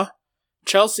draw,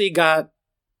 Chelsea got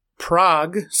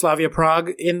Slavia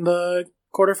Prague in the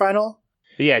quarterfinal.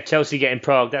 Yeah, Chelsea getting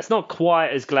Prague. That's not quite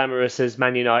as glamorous as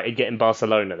Man United getting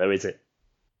Barcelona, though, is it?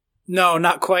 No,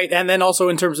 not quite. And then also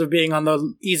in terms of being on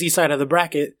the easy side of the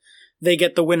bracket, they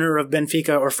get the winner of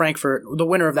Benfica or Frankfurt, the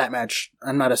winner of that match.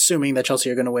 I'm not assuming that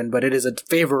Chelsea are going to win, but it is a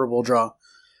favorable draw.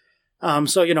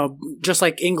 So, just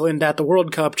like England at the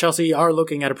World Cup, Chelsea are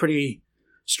looking at a pretty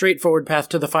straightforward path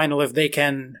to the final if they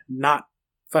can not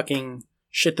fucking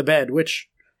shit the bed, which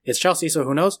is Chelsea, so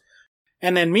who knows?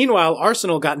 And then meanwhile,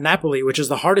 Arsenal got Napoli, which is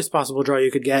the hardest possible draw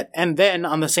you could get, and then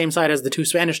on the same side as the 2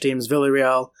 Spanish teams,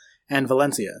 Villarreal and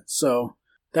Valencia. So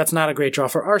that's not a great draw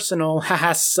for Arsenal.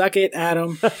 Haha, suck it,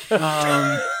 Adam.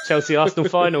 Chelsea-Arsenal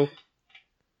final.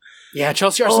 Yeah,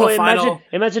 Chelsea-Arsenal final.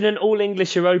 Imagine an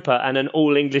all-English Europa and an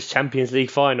all-English Champions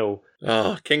League final.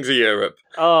 Oh, Kings of Europe.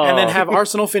 Oh. And then have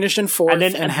Arsenal finish in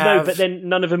 4th No, but then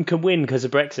none of them can win because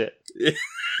of Brexit.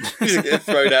 Just get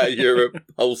thrown out of Europe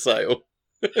wholesale.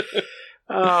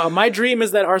 My dream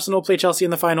is that Arsenal play Chelsea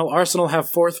in the final. Arsenal have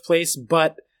 4th place,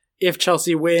 but if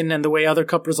Chelsea win and the way other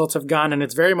cup results have gone, and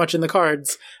it's very much in the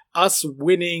cards, us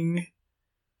winning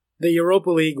the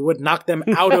Europa League would knock them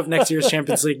out of next year's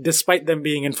Champions League, despite them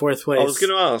being in fourth place. I was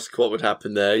going to ask what would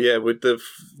happen there. Yeah,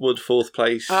 would fourth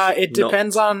place? It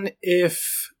depends on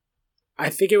if. I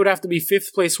think it would have to be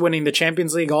fifth place winning the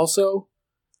Champions League also.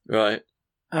 Right.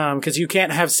 Because you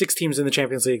can't have 6 teams in the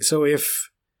Champions League. So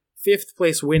if fifth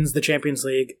place wins the Champions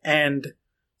League and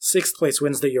sixth place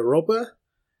wins the Europa,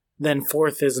 then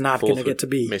fourth is not going to get to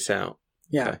be. Miss out.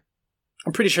 Yeah. Okay.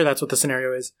 I'm pretty sure that's what the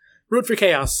scenario is. Root for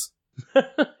chaos.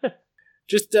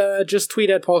 Just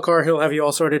tweet at Paul Carr. He'll have you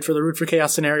all sorted for the root for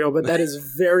chaos scenario, but that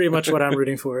is very much what I'm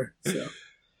rooting for. So.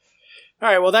 All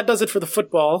right, well, that does it for the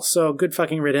football, so good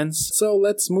fucking riddance. So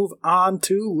let's move on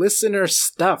to listener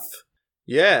stuff.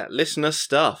 Yeah, listener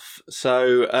stuff.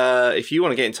 So if you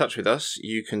want to get in touch with us,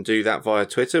 you can do that via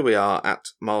Twitter. We are at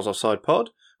Miles Offside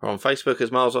Pod, or on Facebook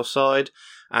as Miles Offside.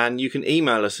 And you can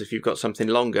email us if you've got something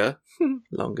longer.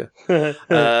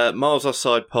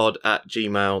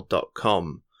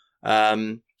 milesoffsidepod@gmail.com.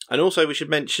 And also we should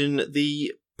mention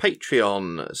the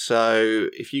Patreon. So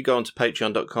if you go onto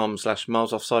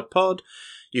patreon.com/milesoffsidepod,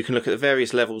 you can look at the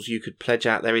various levels you could pledge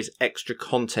at. There is extra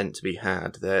content to be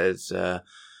had. There's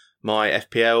my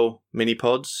FPL mini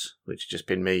pods, which has just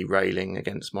been me railing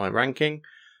against my ranking.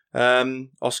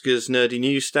 Oscar's Nerdy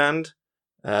Newsstand,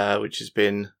 which has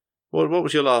been... What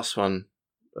was your last one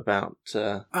about?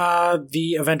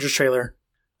 The Avengers trailer.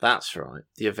 That's right.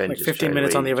 The Avengers trailer. 15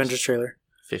 minutes on the Avengers trailer.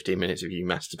 15 minutes of you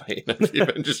masturbating over the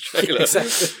Avengers trailer.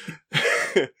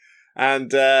 Exactly.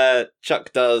 And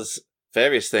Chuck does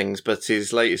various things, but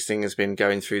his latest thing has been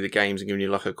going through the games and giving you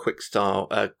like a quick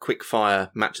fire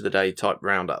match of the day type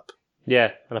roundup.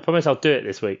 Yeah, and I promise I'll do it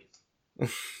this week. So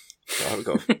we've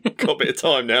got a bit of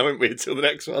time now, haven't we, until the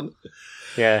next one?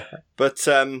 Yeah. But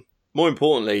more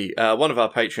importantly, one of our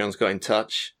Patreons got in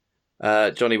touch,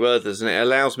 Johnny Werthers, and it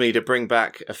allows me to bring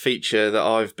back a feature that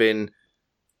I've been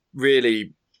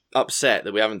really upset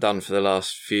that we haven't done for the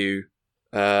last few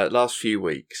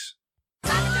weeks.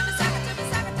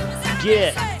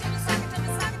 Yeah.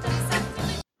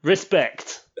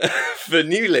 Respect. For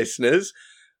new listeners,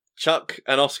 Chuck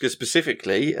and Oscar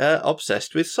specifically are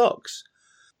obsessed with socks.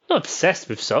 Not obsessed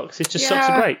with socks, it's just socks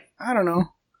are great. I don't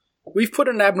know. We've put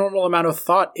an abnormal amount of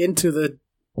thought into the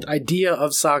idea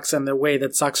of socks and the way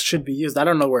that socks should be used. I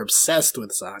don't know we're obsessed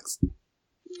with socks.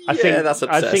 I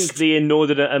think the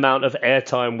inordinate amount of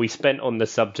airtime we spent on the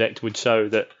subject would show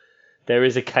that there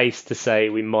is a case to say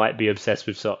we might be obsessed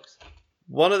with socks.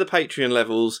 One of the Patreon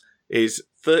levels is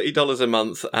 $30 a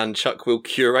month, and Chuck will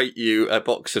curate you a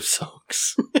box of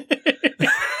socks.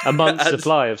 A month's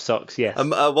supply of socks, yes. A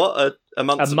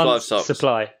month's supply of socks.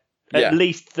 Supply. At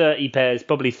least 30 pairs,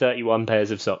 probably 31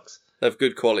 pairs of socks. Of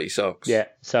good quality socks. Yeah,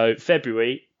 so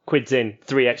February, quid's in,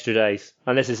 3 extra days.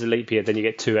 Unless it's a leap year, then you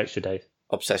get 2 extra days.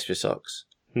 Obsessed with socks.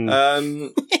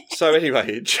 So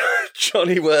anyway,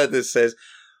 Johnny Werthers says,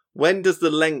 when does the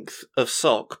length of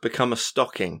sock become a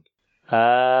stocking?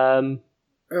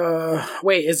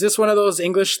 Wait, is this one of those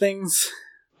English things?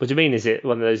 What do you mean, is it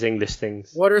one of those English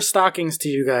things? What are stockings to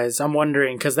you guys? I'm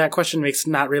wondering, because that question makes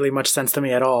not really much sense to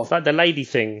me at all. It's like the lady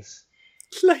things.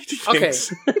 Lady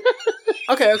things.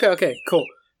 Okay, cool.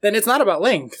 Then it's not about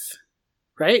length,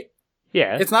 right?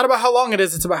 Yeah. It's not about how long it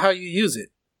is, it's about how you use it.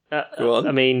 Go on.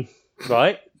 I mean,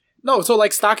 right? No, so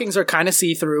like stockings are kind of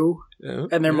see-through,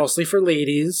 and they're mostly for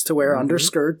ladies to wear under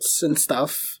skirts and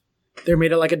stuff. They're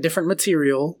made of like a different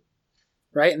material,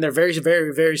 right? And they're very,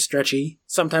 very, very stretchy.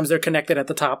 Sometimes they're connected at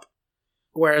the top.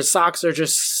 Whereas socks are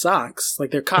just socks,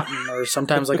 like they're cotton or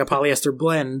sometimes like a polyester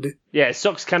blend. Yeah,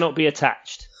 socks cannot be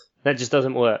attached. That just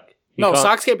doesn't work.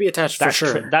 Socks can't be attached for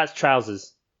sure. That's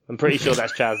trousers. I'm pretty sure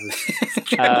that's trousers.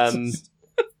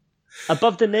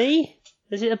 Above the knee?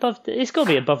 Is it above it's got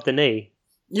to be above the knee.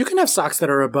 You can have socks that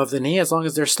are above the knee as long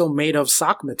as they're still made of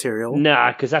sock material.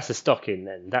 Nah, because that's a stocking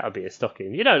then. That would be a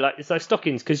stocking. You know, like it's like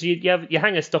stockings because you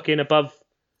hang a stocking above.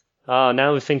 Oh,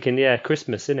 now we're thinking,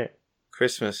 Christmas, isn't it?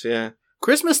 Christmas, yeah.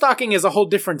 Christmas stocking is a whole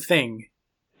different thing.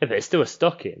 Yeah, but it's still a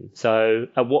stocking. So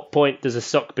at what point does a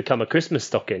sock become a Christmas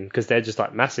stocking? Because they're just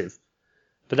like massive.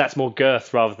 But that's more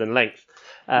girth rather than length.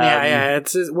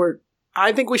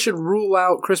 I think we should rule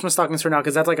out Christmas stockings for now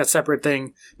because that's like a separate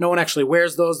thing. No one actually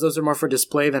wears those. Those are more for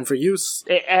display than for use.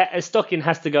 A stocking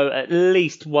has to go at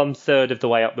least 1/3 of the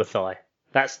way up the thigh.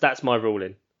 That's my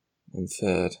ruling.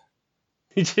 1/3.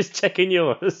 You're just checking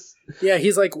yours. Yeah,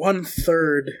 he's like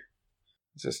 1/3.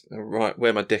 Just right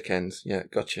where my dick ends. Yeah,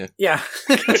 gotcha. Yeah.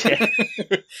 Gotcha.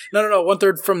 No.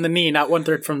 1/3 from the knee, not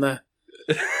 1/3 from the.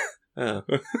 Oh.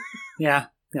 Yeah.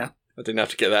 I didn't have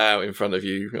to get that out in front of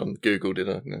you on Google, did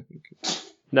I?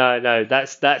 No.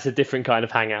 That's a different kind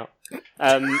of hangout.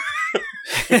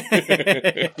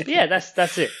 Yeah,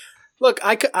 that's it. Look,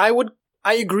 I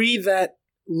agree that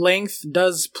length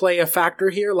does play a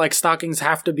factor here. Like, stockings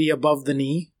have to be above the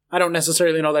knee. I don't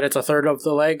necessarily know that it's a third of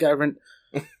the leg. I haven't,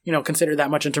 considered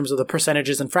that much in terms of the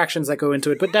percentages and fractions that go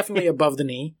into it, but definitely above the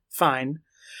knee. Fine.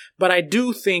 But I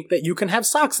do think that you can have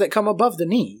socks that come above the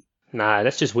knee. Nah,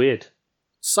 that's just weird.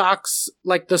 Socks,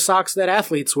 like the socks that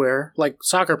athletes wear, like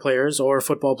soccer players or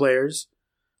football players,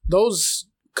 those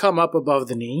come up above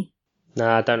the knee.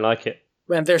 Nah, I don't like it.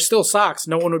 And they're still socks.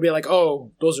 No one would be like,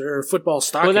 oh, those are football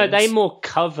stockings. Well, no, they more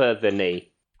cover the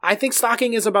knee. I think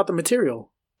stocking is about the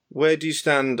material. Where do you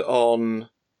stand on,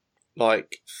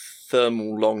 like,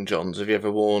 thermal long johns? Have you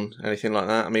ever worn anything like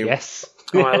that? I mean, yes.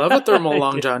 Oh, I love a thermal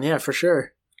long john. Yeah, for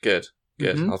sure. Good.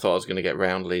 Mm-hmm. I thought I was going to get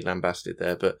roundly lambasted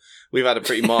there, but we've had a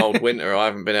pretty mild winter. I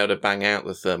haven't been able to bang out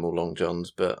the thermal long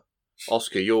johns, but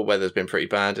Oscar, your weather's been pretty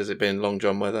bad. Has it been long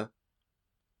john weather?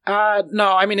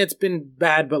 No, I mean, it's been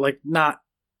bad, but like not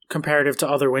comparative to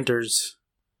other winters.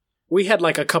 We had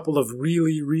like a couple of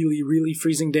really, really, really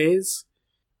freezing days.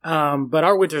 But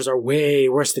our winters are way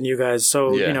worse than you guys.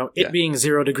 So, it being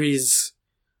 0 degrees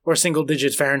or single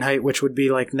digits Fahrenheit, which would be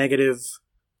like negative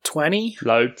 20.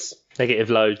 Loads. Negative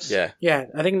loads. Yeah. Yeah,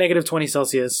 I think negative 20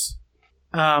 Celsius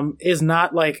is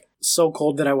not like so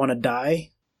cold that I want to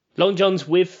die. Long johns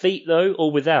with feet though,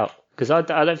 or without? Because I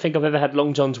don't think I've ever had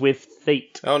long johns with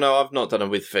feet. Oh no, I've not done them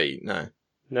with feet, no.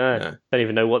 No. Don't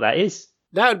even know what that is.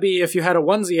 That would be if you had a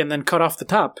onesie and then cut off the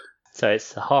top. So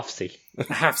it's a half-C.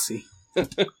 A half-C.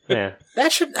 Yeah.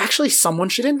 Someone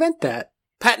should invent that.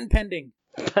 Patent pending.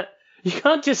 You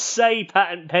can't just say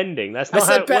patent pending. That's not I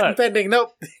how said it patent works. pending. Nope.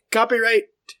 Copyright.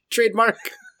 Trademark.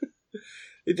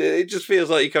 It just feels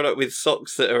like you come up with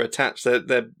socks that are attached.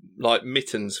 They're like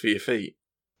mittens for your feet.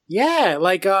 Yeah,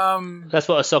 like, That's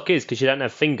what a sock is, because you don't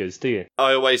have fingers, do you?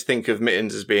 I always think of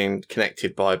mittens as being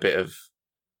connected by a bit of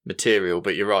material,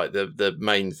 but you're right. The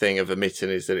main thing of a mitten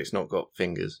is that it's not got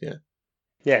fingers, yeah.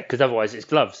 Yeah, because otherwise it's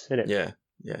gloves, isn't it?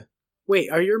 Yeah. Wait,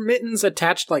 are your mittens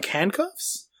attached like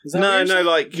handcuffs? Is that No, what you're saying?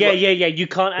 like... Yeah. You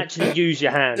can't actually use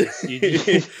your hands.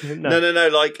 No.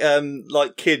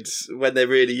 Like kids, when they're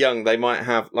really young, they might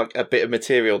have like a bit of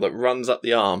material that runs up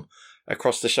the arm,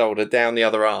 across the shoulder, down the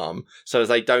other arm, so as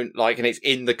they don't and it's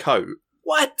in the coat.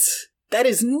 What? That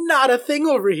is not a thing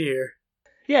over here.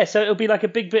 Yeah, so it'll be like a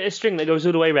big bit of string that goes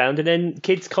all the way around, and then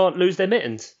kids can't lose their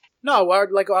mittens. No,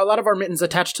 like a lot of our mittens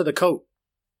attached to the coat.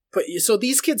 But so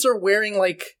these kids are wearing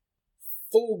like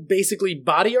full, basically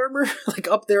body armor, like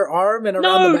up their arm and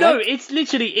around the back. No,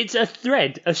 it's a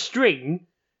thread, a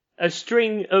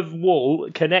string of wool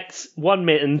connects one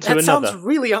mitten to another. That sounds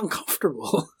really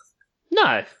uncomfortable.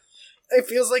 No. It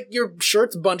feels like your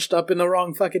shirt's bunched up in the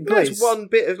wrong fucking place. It's one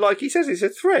bit of, like he says, it's a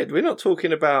thread. We're not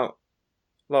talking about,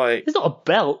 like... It's not a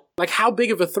belt. Like, how big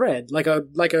of a thread? Like a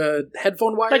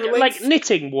headphone wire length? Like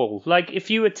knitting wool. Like, if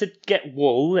you were to get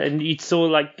wool and you saw,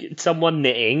 like, someone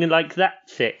knitting, like, that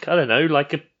thick. I don't know,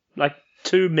 like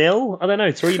 2 mil? I don't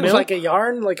know, 3 mil? Like a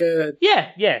yarn? Like a... Yeah.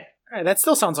 Alright, that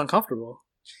still sounds uncomfortable.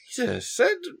 Jesus.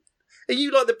 Are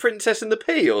you like the Princess and the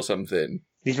Pea or something?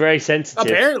 He's very sensitive.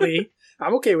 Apparently.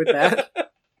 I'm okay with that.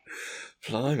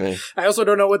 Blimey. I also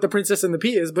don't know what the Princess and the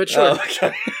Pea is, but sure. Oh,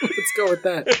 okay. Let's go with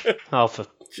that. Oh, for...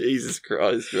 Jesus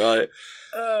Christ, right.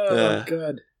 Oh,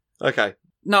 God. Okay.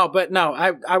 No,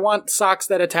 I want socks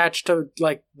that attach to,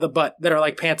 like, the butt, that are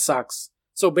like pants socks.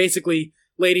 So basically,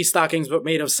 lady stockings, but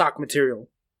made of sock material.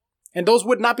 And those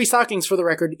would not be stockings, for the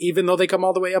record, even though they come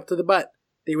all the way up to the butt.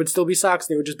 They would still be socks.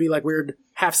 They would just be like weird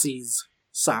half-C's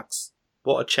socks.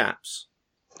 What are chaps?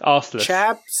 Arseless.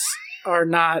 Chaps are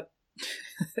not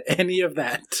any of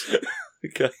that.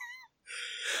 Okay.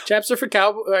 Chaps are for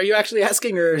cowboys. Are you actually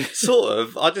asking, or sort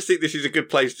of? I just think this is a good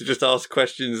place to just ask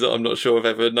questions that I'm not sure I've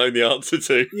ever known the answer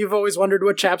to. You've always wondered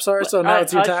what chaps are, so now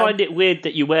it's your time. I find it weird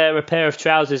that you wear a pair of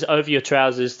trousers over your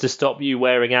trousers to stop you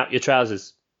wearing out your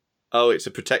trousers. Oh, it's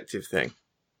a protective thing.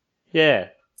 Yeah.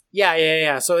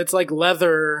 Yeah. So it's like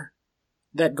leather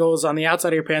that goes on the outside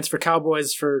of your pants for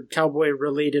cowboys for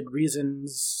cowboy-related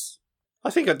reasons. I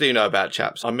think I do know about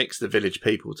chaps. I mixed the village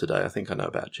people today. I think I know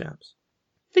about chaps.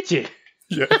 Did you?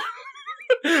 Yeah.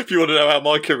 If you want to know how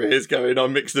my career is going, I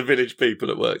mixed the village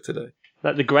people at work today.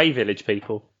 Like the Grey Village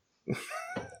people?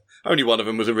 Only one of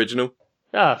them was original.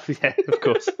 Ah, yeah, of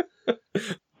course.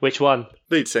 Which one?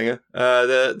 Lead singer.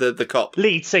 The cop.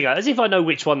 Lead singer? As if I know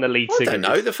which one the lead singer is. I don't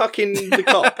know. The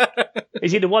cop.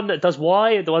 Is he the one that does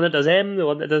Y, the one that does M, the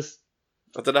one that does...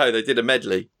 I don't know. They did a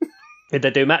medley. Did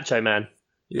they do Macho Man?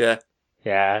 Yeah.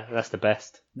 Yeah, that's the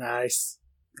best. Nice.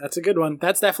 That's a good one.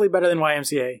 That's definitely better than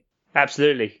YMCA.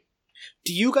 Absolutely.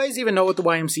 Do you guys even know what the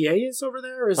YMCA is over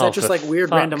there? Or is that just like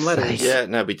weird random letters? Yeah,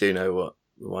 no, we do know what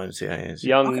the YMCA is.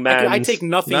 Young Okay, man's I take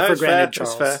nothing No, for it's granted, fair,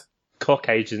 it's Charles. fair. cock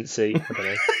agency. I don't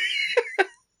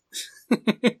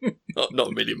know. Not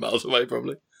a million miles away,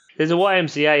 probably. There's a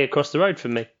YMCA across the road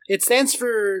from me. It stands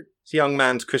for... It's Young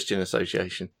Man's Christian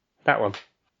Association. That one.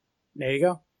 There you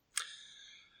go.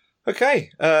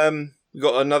 Okay, we've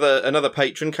got another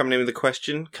patron coming in with a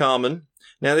question, Carmen.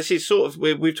 Now, this is sort of...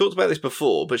 We've talked about this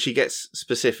before, but she gets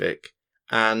specific.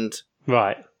 And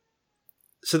Right.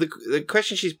 so the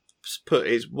question she's put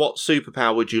is, what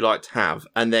superpower would you like to have?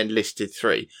 And then listed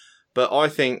 3. But I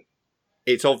think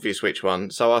it's obvious which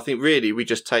one. So I think really we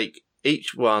just take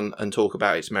each one and talk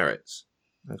about its merits.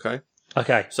 Okay?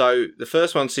 Okay. So the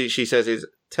first one she says is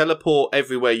teleport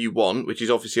everywhere you want, which is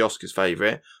obviously Oscar's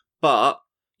favourite, but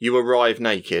you arrive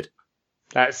naked.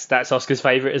 That's Oscar's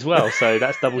favourite as well, so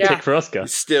that's double Yeah. tick for Oscar.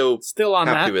 Still on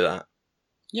happy that. with that.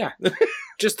 Yeah.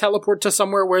 Just teleport to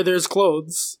somewhere where there's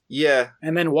clothes Yeah.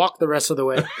 and then walk the rest of the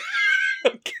way.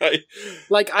 Okay.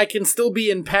 Like, I can still be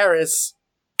in Paris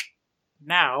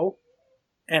now,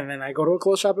 and then I go to a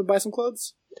clothes shop and buy some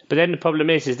clothes. But then the problem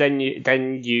is then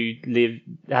you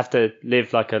have to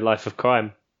live like a life of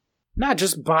crime. Nah,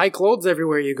 just buy clothes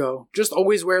everywhere you go. Just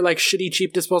always wear, like, shitty,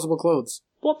 cheap, disposable clothes.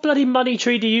 What bloody money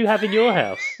tree do you have in your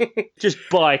house? Just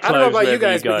buy I clothes don't know about you wherever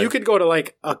guys, go. but you could go to,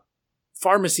 like, a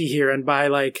pharmacy here and buy,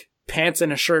 like, pants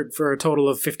and a shirt for a total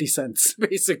of 50 cents,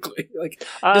 basically. Like,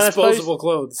 disposable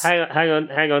clothes.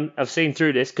 Hang on. I've seen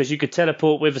through this because you could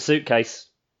teleport with a suitcase.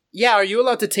 Yeah, are you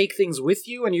allowed to take things with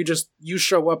you and you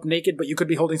show up naked, but you could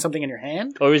be holding something in your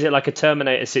hand? Or is it like a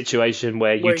Terminator situation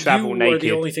where you travel you naked? are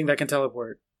the only thing that can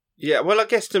teleport. Yeah, well, I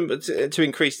guess to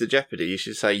increase the jeopardy, you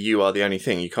should say you are the only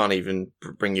thing. You can't even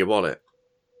bring your wallet.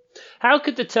 How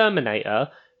could the Terminator,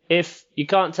 if you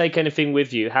can't take anything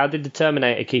with you, how did the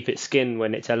Terminator keep its skin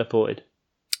when it teleported?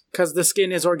 Because the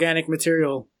skin is organic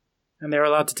material, and they're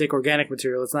allowed to take organic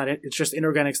material. It's just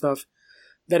inorganic stuff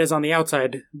that is on the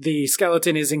outside. The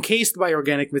skeleton is encased by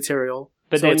organic material,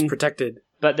 so it's protected.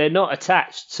 But they're not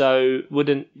attached, so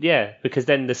because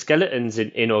then the skeleton's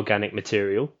in inorganic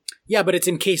material. Yeah, but it's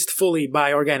encased fully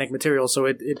by organic material, so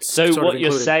it's So sort what of you're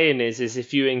included. saying is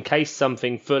if you encase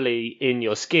something fully in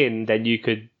your skin, then you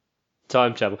could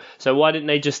time travel. So why didn't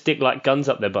they just stick like guns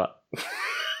up their butt?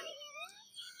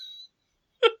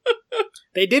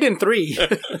 They did in 3.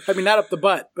 I mean, not up the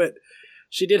butt, but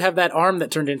she did have that arm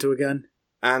that turned into a gun.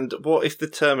 And what if the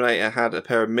Terminator had a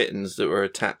pair of mittens that were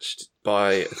attached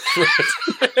by a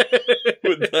thread?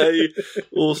 Would they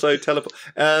also teleport?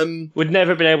 Would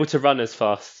never have been able to run as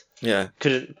fast. Yeah.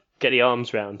 Couldn't get the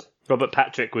arms round. Robert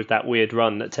Patrick with that weird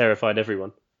run that terrified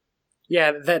everyone.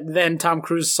 Yeah, that then Tom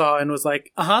Cruise saw and was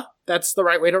like, that's the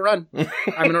right way to run.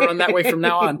 I'm going to run that way from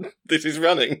now on. This is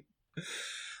running.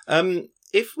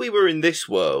 If we were in this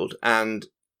world and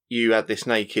you had this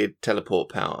naked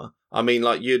teleport power, I mean,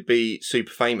 like, you'd be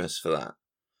super famous for that.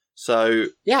 So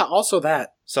Yeah, also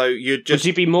that. So you'd just... Would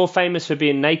you be more famous for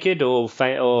being naked or for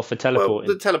teleporting?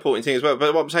 Well, the teleporting thing as well.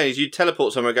 But what I'm saying is you'd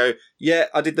teleport somewhere and go, yeah,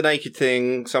 I did the naked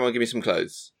thing, someone give me some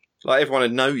clothes. Like, everyone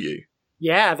would know you.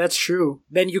 Yeah, that's true.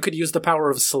 Then you could use the power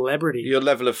of celebrity. Your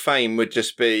level of fame would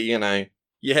just be,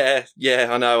 yeah,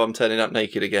 I know, I'm turning up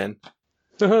naked again.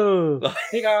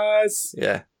 Hey, guys.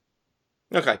 Yeah.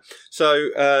 Okay. So,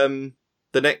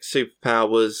 the next superpower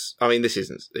was, I mean, this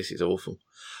is awful.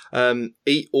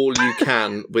 Eat all you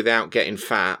can without getting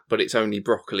fat, but it's only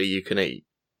broccoli you can eat.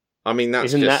 I mean,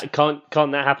 that's can't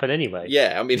that happen anyway?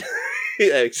 Yeah, I mean,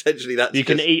 yeah, essentially that's you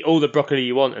can eat all the broccoli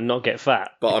you want and not get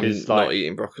fat. But I'm not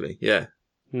eating broccoli. Yeah.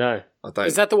 No. I don't.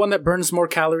 Is that the one that burns more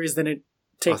calories than it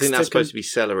takes? I think that's supposed to be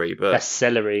celery, but that's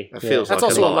celery. That feels that's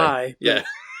like also a lie. Yeah.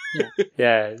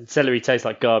 Yeah, celery tastes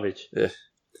like garbage. Yeah.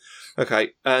 Okay,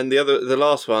 and the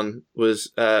last one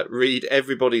was read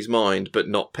everybody's mind, but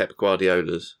not Pep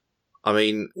Guardiola's. I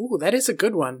mean, ooh, that is a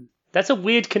good one. That's a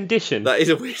weird condition. That is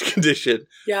a weird condition.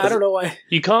 Yeah, I don't know why.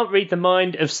 You can't read the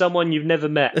mind of someone you've never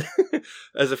met.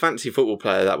 As a fantasy football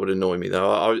player, that would annoy me,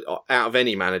 though. Out of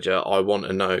any manager, I want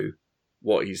to know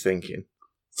what he's thinking.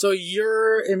 So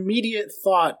your immediate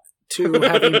thought to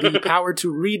having the power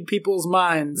to read people's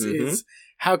minds is,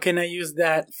 how can I use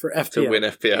that for FPL? To win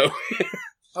FPL.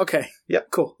 Okay.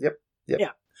 Yep. Cool. Yep.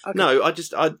 Yeah. Okay. No,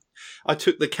 I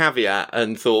took the caveat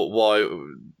and thought,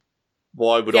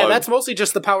 why would I? Yeah, that's mostly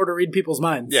just the power to read people's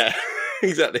minds. Yeah,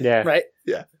 exactly. Yeah. Right?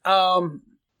 Yeah.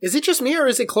 Is it just me, or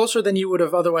is it closer than you would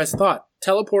have otherwise thought?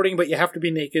 Teleporting, but you have to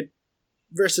be naked,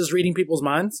 versus reading people's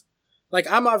minds? Like,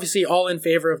 I'm obviously all in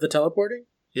favor of the teleporting.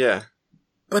 Yeah.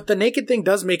 But the naked thing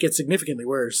does make it significantly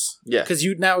worse. Yeah. Because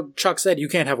Chuck said you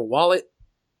can't have a wallet.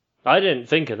 I didn't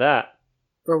think of that.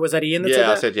 Or was that Ian that said that?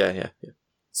 Yeah, I said yeah.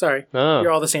 Sorry. Oh,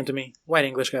 You're all the same to me. White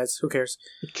English guys. Who cares?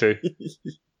 true.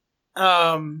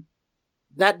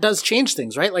 That does change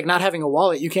things, right? Like not having a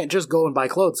wallet, you can't just go and buy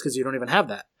clothes because you don't even have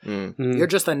that. You're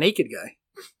just a naked guy.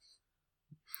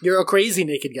 You're a crazy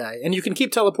naked guy. And you can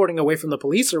keep teleporting away from the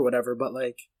police or whatever, but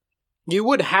like, you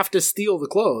would have to steal the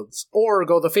clothes or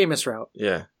go the famous route.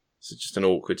 Yeah. It's just an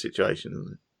awkward situation,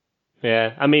 isn't it?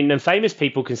 Yeah, I mean, and famous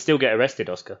people can still get arrested,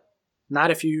 Oscar. Not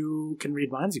if you can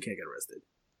read minds, you can't get arrested.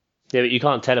 Yeah, but you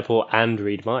can't teleport and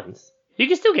read minds. You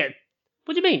can still get...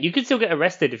 What do you mean? You can still get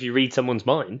arrested if you read someone's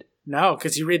mind. No,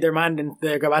 because you read their mind and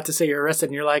they're about to say you're arrested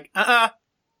and you're like,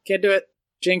 can't do it.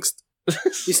 Jinxed.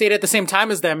 You say it at the same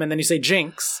time as them and then you say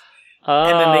jinx.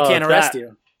 And then they can't arrest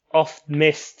you.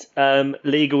 Oft-missed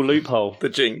legal loophole. The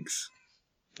Jinx.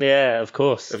 Yeah, of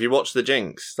course. Have you watched The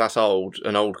Jinx? That's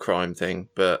an old crime thing,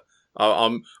 but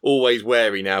I'm always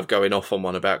wary now of going off on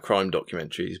one about crime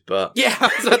documentaries, but... Yeah,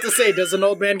 I was about to say, does an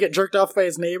old man get jerked off by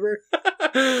his neighbor?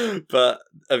 But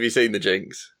have you seen The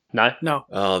Jinx? No. No.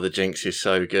 Oh, The Jinx is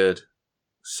so good.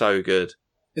 So good.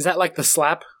 Is that like The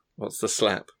Slap? What's The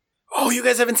Slap? Oh, you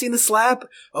guys haven't seen The Slap?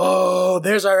 Oh,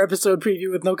 there's our episode preview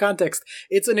with no context.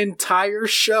 It's an entire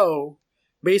show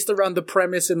based around the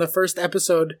premise in the first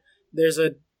episode.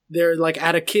 They're like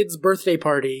at a kid's birthday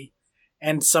party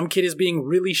and some kid is being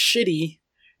really shitty.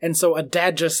 And so a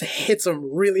dad just hits him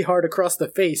really hard across the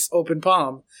face, open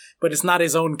palm, but it's not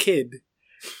his own kid.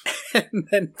 And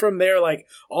then from there, like,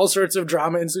 all sorts of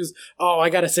drama ensues. Oh, I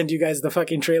gotta send you guys the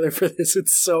fucking trailer for this.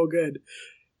 It's so good.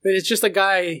 But it's just a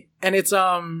guy, and it's,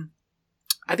 I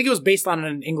think it was based on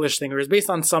an English thing, or it was based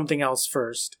on something else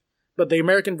first. But the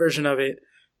American version of it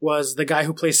was the guy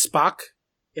who plays Spock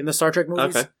in the Star Trek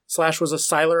movies. Okay. Slash was a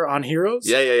Siler on Heroes.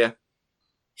 Yeah.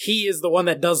 He is the one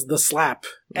that does the slap.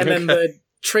 And then the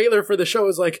trailer for the show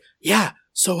is like, yeah,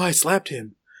 so I slapped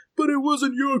him. But it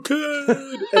wasn't your kid.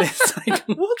 And it's like,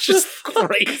 what just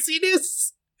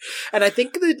craziness? And I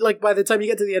think that, like, by the time you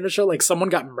get to the end of the show, like, someone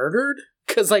got murdered.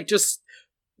 Because, like, just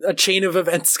a chain of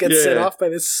events gets set off by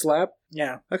this slap.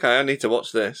 Yeah. Okay, I need to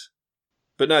watch this.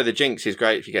 But no, The Jinx is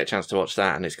great if you get a chance to watch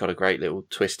that. And it's got a great little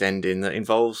twist ending that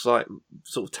involves, like,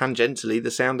 sort of tangentially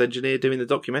the sound engineer doing the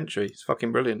documentary. It's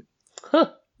fucking brilliant.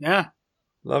 Huh. Yeah.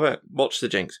 Love it. Watch The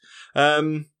Jinx.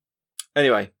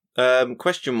 Anyway.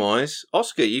 Question-wise,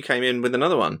 Oscar, you came in with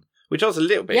another one, which I was a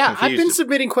little bit confused. I've been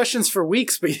submitting questions for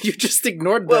weeks, but you just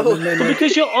ignored them. Well, and then,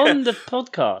 because you're on the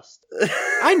podcast.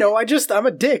 I know, I'm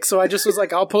a dick, so I just was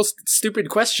like, I'll post stupid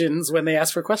questions when they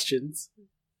ask for questions.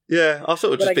 Yeah, I've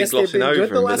sort of But just I been guess they've glossing been over good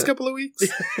the them, last but- couple of weeks.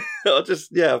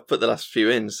 I've put the last few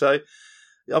in. So,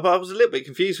 but I was a little bit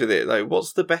confused with it, though.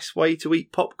 What's the best way to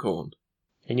eat popcorn?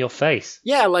 In your face.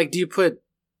 Yeah, like, do you put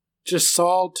just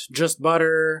salt, just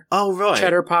butter, Oh, right.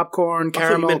 cheddar popcorn, I thought you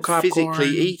caramel meant popcorn?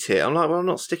 physically eat it. I'm like, well, I'm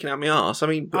not sticking it up my arse. I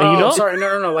mean, Oh, you not? sorry,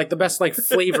 no. Like the best, like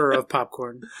flavor of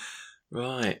popcorn,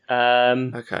 right.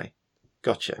 Um, Okay.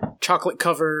 Gotcha. chocolate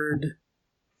covered.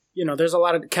 You know, there's a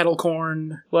lot of kettle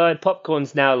corn. well,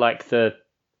 popcorn's now like the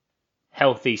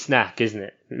healthy snack, isn't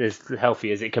it? As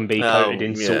healthy as it can be, coated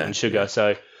in salt and sugar. yeah.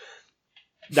 So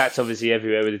that's obviously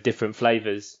everywhere with the different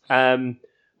flavours.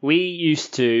 We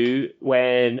used to,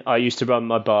 when I used to run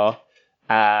my bar,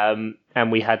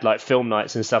 and we had like film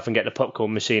nights and stuff and get the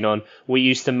popcorn machine on, we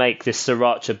used to make this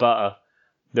sriracha butter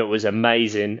that was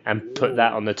amazing and put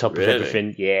that on the top really? of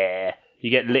everything. Yeah. You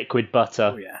get liquid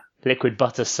butter. Oh yeah, Liquid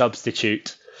butter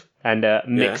substitute and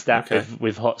mix that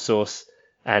with hot sauce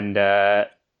and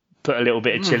put a little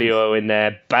bit of chili oil in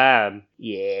there. Bam.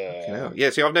 Yeah.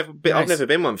 Yeah, see, I've never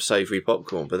been one for savoury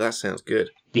popcorn, but that sounds good.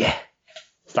 Yeah.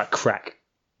 It's like crack.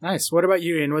 nice. What about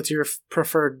you, Ian? What's your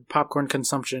preferred popcorn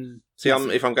consumption? See,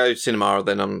 if I'm going to cinema,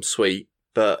 then I'm sweet,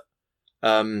 but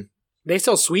They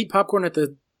sell sweet popcorn at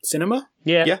the cinema.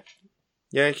 Yeah. Yeah.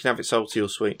 yeah, you can have it salty or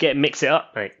sweet. Mix it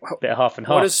up, mate. Bit of half and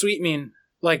half. What does sweet mean?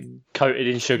 Like Coated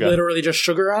in sugar. literally just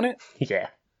sugar on it? Yeah.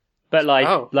 But like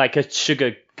Oh. like a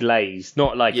sugar glaze,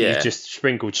 not like Yeah. you've just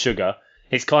sprinkled sugar.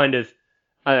 It's kind of,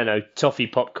 I don't know, toffee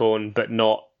popcorn, but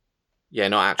not Yeah,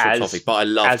 not actual as, toffee, but I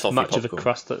love as toffee much popcorn. of a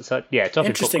crust. Yeah, toffee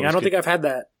Interesting. popcorn. I don't think I've had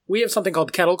that. We have something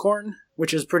called kettle corn,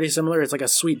 which is pretty similar. It's like a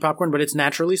sweet popcorn, but it's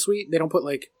naturally sweet. They don't put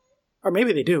like, or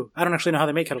maybe they do. I don't actually know how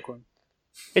they make kettle corn.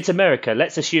 It's America.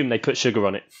 Let's assume they put sugar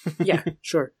on it. Yeah,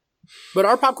 sure. But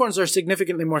our popcorns are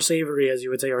significantly more savory, as you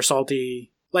would say, or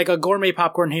salty. Like a gourmet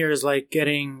popcorn here is like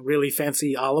getting really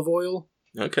fancy olive oil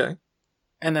Okay.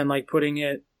 and then like putting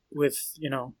it with, you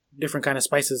know, different kind of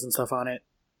spices and stuff on it.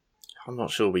 I'm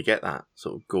not sure we get that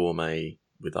sort of gourmet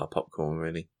with our popcorn,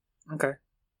 really. Okay.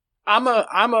 I'm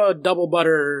a double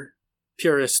butter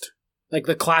purist. Like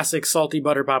the classic salty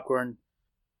butter popcorn.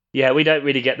 Yeah, we don't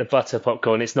really get the butter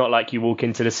popcorn. It's not like you walk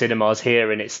into the cinemas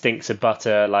here and it stinks of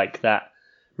butter like that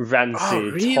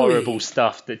rancid, really? horrible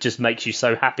stuff that just makes you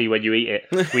so happy when you eat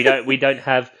it. We don't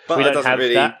have Butter doesn't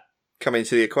really that. come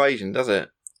into the equation, does it?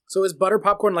 So is butter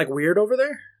popcorn like weird over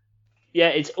there? Yeah,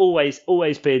 it's always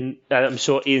been. I'm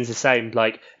sure Ian's the same.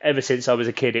 Like ever since I was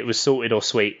a kid, it was salted or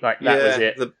sweet. Like that was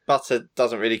it. The butter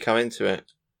doesn't really come into it.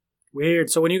 Weird.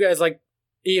 So when you guys like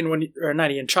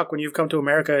Chuck, when you've come to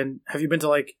America, and have you been to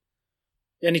like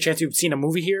any chance you've seen a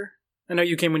movie here? I know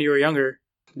you came when you were younger.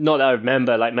 Not that I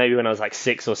remember. Like maybe when I was like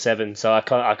 6 or 7. So I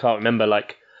can't remember.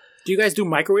 Like, do you guys do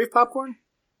microwave popcorn?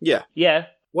 Yeah. Yeah.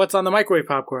 What's on the microwave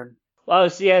popcorn? Oh,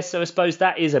 yeah, so I suppose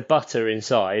that is a butter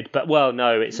inside, but well,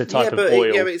 no, it's a type of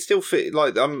oil. Yeah, but it still fit.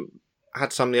 Like I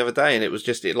had some the other day, and it was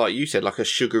just like you said, like a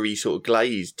sugary sort of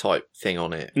glaze type thing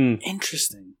on it.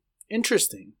 Interesting.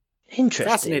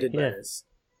 Fascinated by this.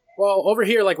 Well, over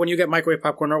here, like when you get microwave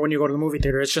popcorn or when you go to the movie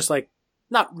theater, it's just like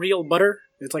not real butter.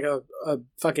 It's like a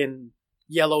fucking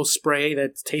yellow spray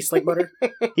that tastes like butter.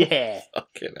 Yeah.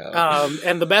 Fucking hell.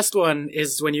 And the best one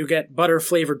is when you get butter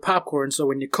flavored popcorn. So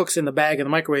when it cooks in the bag in the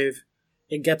microwave,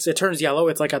 it turns yellow.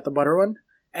 It's like at the butter one.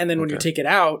 And then when you take it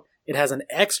out, it has an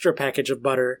extra package of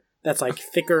butter that's like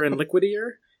thicker and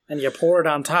liquidier. And you pour it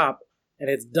on top, and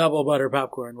it's double butter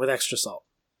popcorn with extra salt.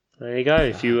 There you go.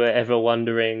 If you were ever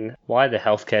wondering why the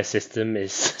healthcare system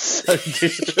is so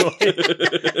destroyed.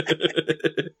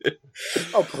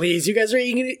 Oh, please. You guys are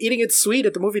eating it sweet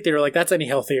at the movie theater like that's any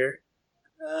healthier.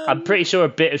 I'm pretty sure a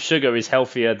bit of sugar is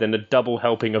healthier than a double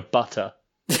helping of butter.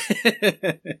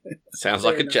 Sounds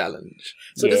like a challenge.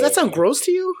 So does that sound gross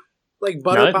to you? Like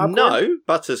butter popcorn? No,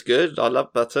 butter's good. I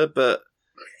love butter, but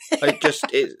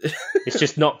it's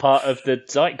just not part of the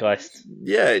zeitgeist.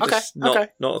 Yeah, it's not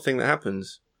a thing that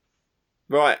happens.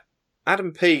 Right,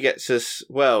 Adam P gets us.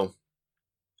 Well,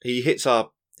 he hits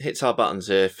our buttons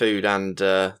here, food, and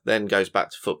then goes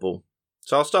back to football.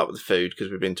 So I'll start with the food because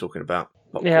we've been talking about.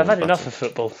 Yeah, I've had enough of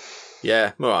football.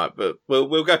 Yeah, all right, but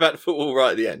we'll go back to football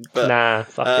right at the end. But nah,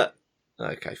 fuck it.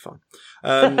 Okay, fine.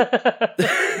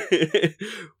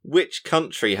 Which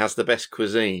country has the best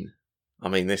cuisine? I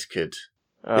mean, this could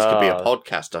be a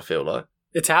podcast. I feel like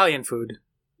Italian food.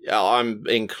 Yeah, I'm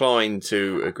inclined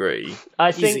to agree.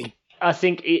 I think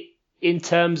it, in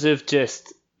terms of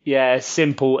just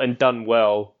simple and done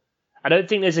well. I don't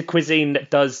think there's a cuisine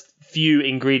that does few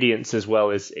ingredients as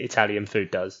well as Italian food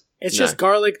does. It's just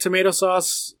garlic, tomato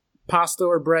sauce, pasta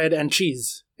or bread, and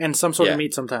cheese, and some sort of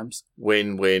meat sometimes.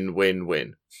 Win, win, win,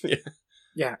 win.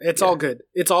 Yeah, it's all good.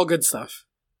 It's all good stuff.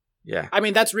 Yeah. I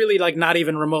mean, that's really like not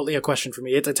even remotely a question for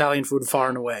me. It's Italian food far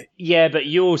and away. Yeah, but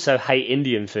you also hate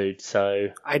Indian food, so...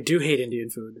 I do hate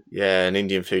Indian food. Yeah, and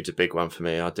Indian food's a big one for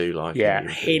me. I do like I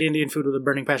hate Indian food with a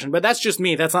burning passion, but that's just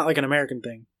me. That's not like an American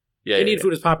thing. Yeah, Indian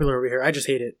food is popular over here. I just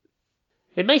hate it.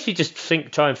 It makes me just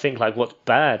try and think like what's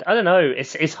bad. I don't know.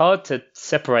 It's hard to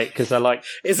separate because I like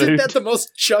Isn't food. that the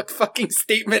most Chuck fucking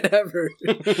statement ever?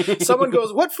 Someone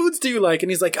goes, "What foods do you like?"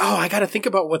 And he's like, "Oh, I got to think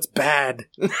about what's bad.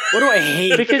 What do I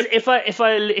hate?" Because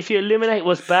if you eliminate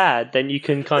what's bad, then you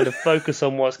can kind of focus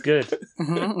on what's good. I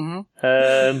don't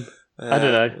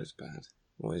know.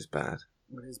 What is bad?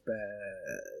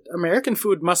 American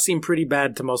food must seem pretty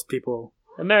bad to most people.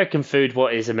 American food.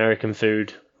 What is American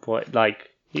food? What like?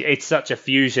 It's such a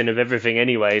fusion of everything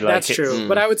anyway. Like, that's true.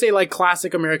 But I would say like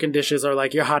classic American dishes are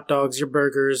like your hot dogs, your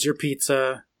burgers, your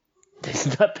pizza.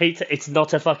 It's not pizza. It's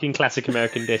not a fucking classic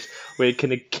American dish. We're going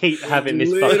to keep having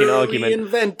this fucking argument.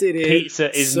 Invented it.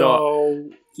 Pizza is not.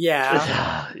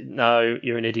 Yeah. No,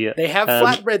 you're an idiot. They have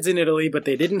flatbreads in Italy, but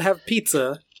they didn't have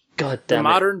pizza. God damn it.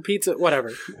 Modern pizza,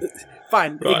 whatever.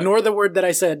 Fine. Right. Ignore the word that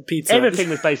I said, pizza. Everything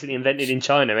was basically invented in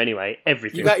China anyway.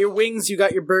 Everything. You got your wings, you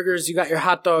got your burgers, you got your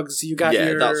hot dogs, you got your...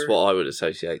 Yeah, that's what I would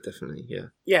associate, definitely, yeah.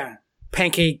 Yeah.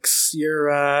 Pancakes,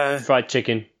 your... fried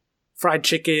chicken. Fried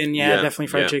chicken, definitely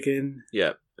fried chicken.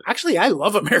 Yeah. Actually, I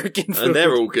love American food. And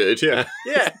they're all good, yeah.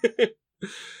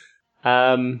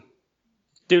 Yeah.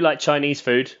 Do like Chinese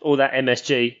food, all that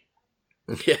MSG.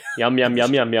 Yeah. Yum, yum,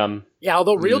 yum, yum, yum. Yeah,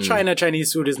 although real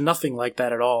Chinese food is nothing like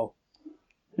that at all.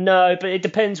 No, but it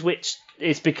depends which.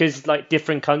 It's because like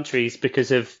different countries,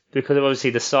 because of obviously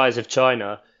the size of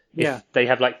China. They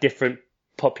have like different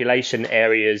population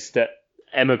areas that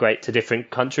emigrate to different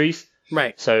countries.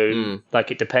 Right. So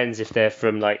like it depends if they're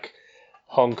from like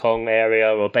Hong Kong area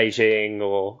or Beijing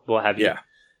or what have you. Yeah.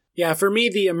 Yeah, for me,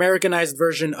 the Americanized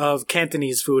version of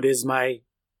Cantonese food is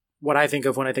what I think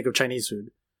of when I think of Chinese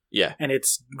food. Yeah. And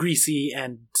it's greasy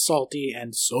and salty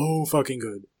and so fucking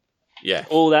good. Yeah.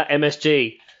 All that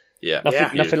MSG. Yeah.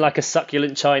 Nothing like a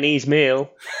succulent Chinese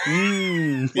meal.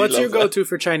 What's your go-to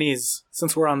for Chinese,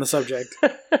 since we're on the subject?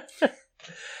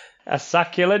 a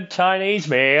succulent Chinese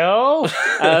meal.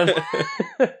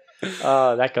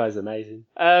 Oh, that guy's amazing.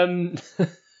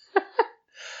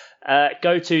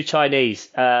 Go to Chinese.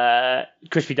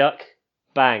 Crispy duck.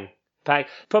 Bang. Bang.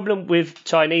 Problem with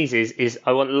Chinese is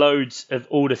I want loads of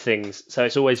all the things. So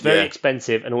it's always very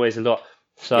expensive and always a lot.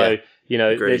 So,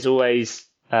 there's always...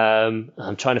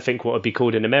 I'm trying to think what would be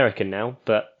called an American now,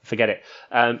 but forget it.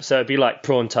 So it'd be like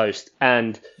prawn toast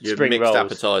and spring mixed rolls.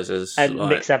 appetizers. And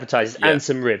mixed appetizers and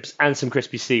some ribs and some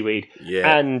crispy seaweed.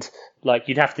 Yeah. And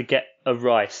you'd have to get a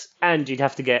rice and you'd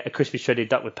have to get a crispy shredded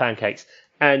duck with pancakes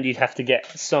and you'd have to get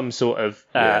some sort of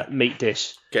meat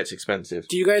dish. Gets expensive.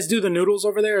 Do you guys do the noodles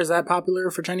over there? Is that popular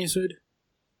for Chinese food?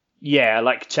 Yeah,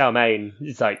 like chow mein.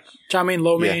 It's like... Chow mein,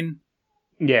 lo mein.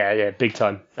 Yeah, big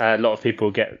time. A lot of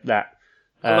people get that.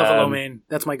 I love a lo mein.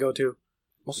 That's my go-to.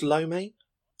 What's lo mein?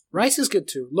 Rice is good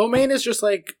too. Lo mein is just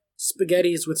like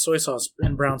spaghettis with soy sauce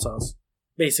and brown sauce.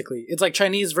 Basically, it's like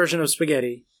Chinese version of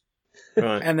spaghetti.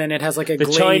 Right. And then it has like a the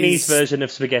glaze... Chinese version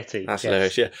of spaghetti. That's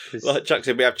hilarious, yeah. Like Chuck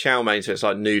said, we have chow mein, so it's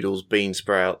like noodles, bean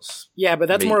sprouts. Yeah, but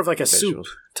that's meat, more of like a vegetables.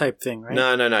 soup type thing, right?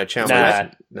 No. Chow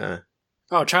mein. No.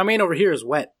 Oh, chow mein over here is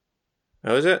wet.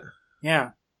 Oh, is it?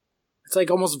 Yeah. It's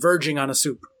like almost verging on a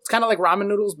soup. It's kind of like ramen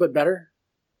noodles, but better.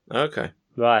 Okay.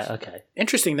 Right, okay.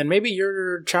 Interesting. Then maybe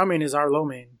your chow mein is our lo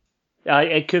mein.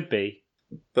 It could be.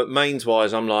 But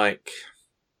mains-wise, I'm like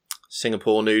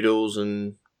Singapore noodles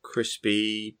and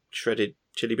crispy shredded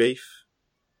chili beef.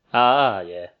 Ah,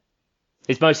 yeah.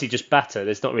 It's mostly just batter.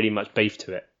 There's not really much beef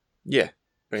to it. Yeah,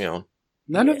 bring it on.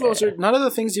 None of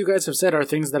the things you guys have said are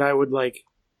things that I would like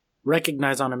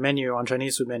recognize on a menu, on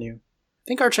Chinese food menu. I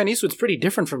think our Chinese food's pretty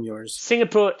different from yours.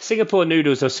 Singapore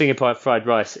noodles or Singapore fried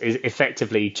rice is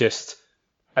effectively just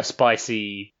a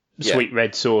spicy sweet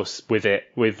red sauce with it,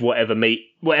 with whatever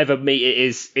meat it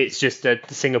is. It's just the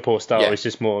Singapore style. It's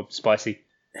just more spicy.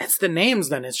 It's the names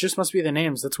then. It just must be the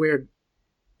names. That's weird.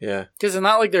 Yeah. Because it's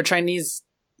not like they're Chinese,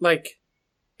 like,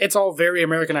 it's all very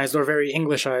Americanized or very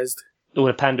Englishized. Or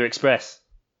the Panda Express.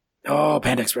 Oh,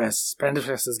 Panda Express. Panda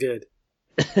Express is good.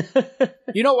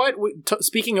 You know what?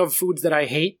 Speaking of foods that I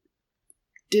hate,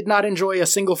 did not enjoy a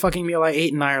single fucking meal I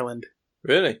ate in Ireland.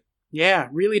 Really? Yeah,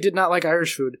 really did not like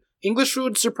Irish food. English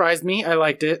food surprised me. I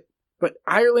liked it. But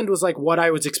Ireland was like what I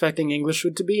was expecting English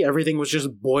food to be. Everything was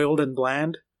just boiled and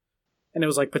bland. And it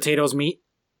was like potatoes, meat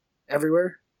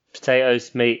everywhere.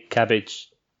 Potatoes, meat, cabbage.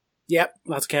 Yep,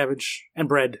 lots of cabbage. And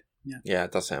bread. Yeah,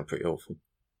 it does sound pretty awful.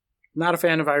 Not a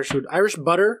fan of Irish food. Irish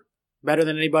butter, better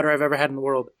than any butter I've ever had in the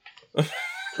world.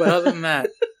 But other than that...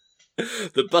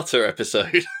 The butter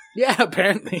episode. Yeah,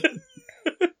 apparently.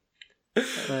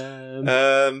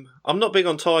 I'm not big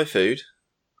on Thai food.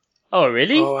 Oh,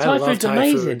 really? Oh, Thai food's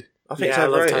amazing. Food. I think I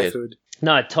love Thai overrated. food.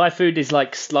 No, Thai food is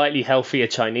like slightly healthier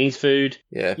Chinese food.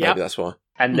 Yeah, maybe that's why.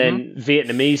 And then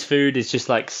Vietnamese food is just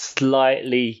like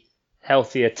slightly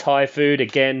healthier Thai food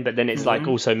again, but then it's like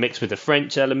also mixed with a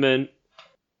French element.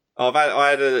 I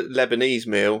had a Lebanese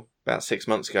meal about 6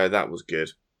 months ago. That was good.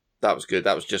 That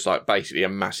was just like basically a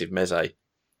massive meze.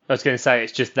 I was going to say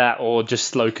it's just that or just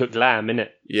slow cooked lamb, innit?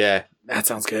 Yeah. That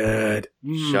sounds good.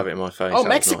 Shove it in my face. Oh, that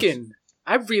Mexican. Nice.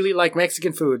 I really like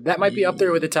Mexican food. That might be up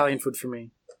there with Italian food for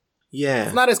me. Yeah.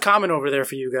 It's not as common over there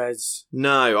for you guys.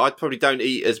 No, I probably don't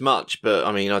eat as much, but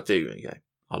I mean, I do. Yeah,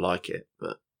 I like it,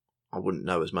 but I wouldn't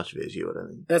know as much of it as you, I don't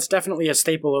think. That's definitely a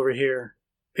staple over here.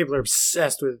 People are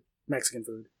obsessed with Mexican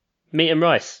food. Meat and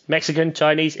rice. Mexican,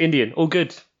 Chinese, Indian. All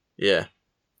good. Yeah.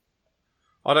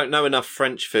 I don't know enough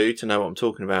French food to know what I'm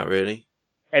talking about, really.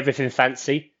 Everything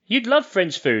fancy. You'd love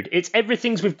French food. It's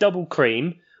everything's with double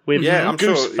cream, with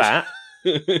goose fat.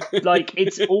 Like,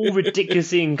 it's all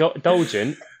ridiculously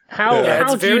indulgent. How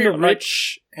it's do very you not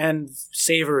rich and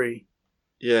savory.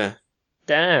 Yeah.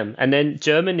 Damn. And then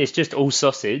German is just all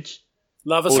sausage.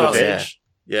 Love a All of it. sausage.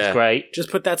 Yeah. It's great.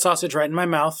 Just put that sausage right in my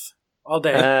mouth all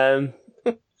day.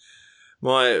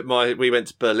 We went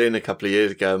to Berlin a couple of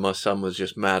years ago and my son was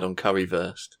just mad on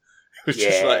currywurst. It was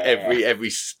just like every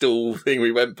stall thing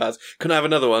we went past. Can I have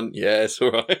another one? Yeah, it's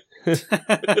all right.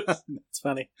 It's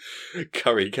funny.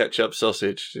 Curry, ketchup,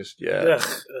 sausage, just, yeah.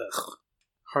 Ugh.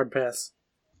 Hard pass.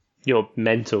 You're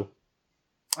mental.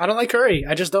 I don't like curry.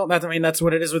 I just don't. That's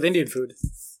what it is with Indian food.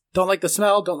 Don't like the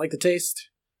smell, don't like the taste.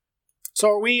 So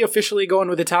are we officially going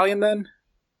with Italian then?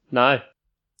 No.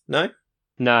 No?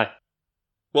 No.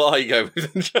 What are you going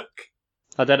with, Chuck?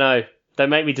 I don't know. Don't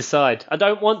make me decide. I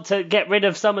don't want to get rid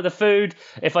of some of the food.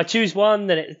 If I choose one,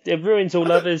 then it ruins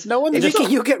all others. No one's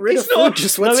making you get rid of food.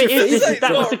 Just what's your favorite?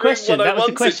 That was the question.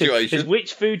 Is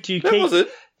which food do you keep? Wasn't.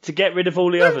 To get rid of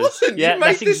all the No, it others. wasn't. You Yeah, made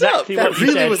that's this up. exactly That what you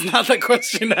really said. was not the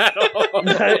question at all.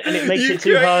 No, and it makes You it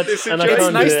too hard, created this and I situation. It's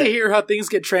can't nice do to it. hear how things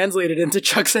get translated into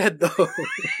Chuck's head, though.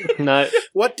 No,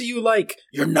 What do you like?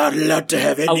 You're not allowed to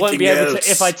have I anything won't be able else.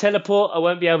 to. If I teleport, I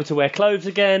won't be able to wear clothes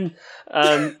again.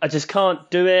 I just can't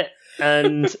do it.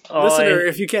 And Listener,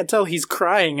 if you can't tell, he's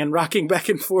crying and rocking back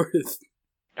and forth.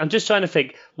 I'm just trying to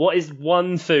think, what is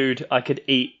one food I could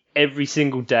eat every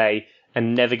single day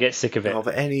and never get sick of it? Oh,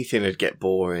 but anything would get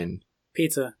boring.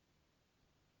 Pizza.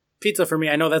 Pizza for me,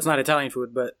 I know that's not Italian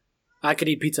food, but I could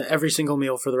eat pizza every single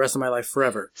meal for the rest of my life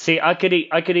forever. See, I could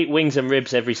eat wings and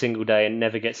ribs every single day and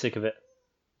never get sick of it.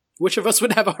 Which of us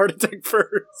would have a heart attack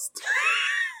first?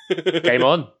 Game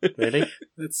on, really.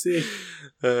 Let's see.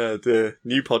 The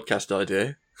new podcast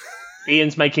idea.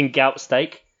 Ian's making gout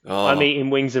steak. Oh, I'm eating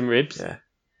wings and ribs. yeah.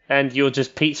 And you're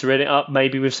just pizzaing it up,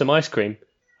 maybe with some ice cream.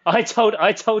 I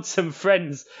told some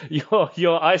friends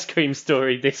your ice cream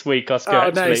story this week, Oscar. Oh,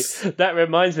 actually, nice. That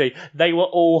reminds me, they were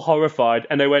all horrified,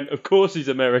 and they went, "Of course he's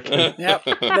American." Yep,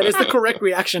 that is the correct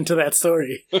reaction to that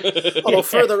story. Although,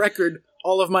 for the record,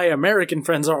 all of my American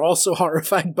friends are also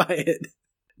horrified by it.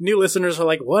 New listeners are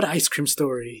like, what ice cream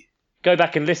story? Go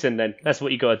back and listen. Then that's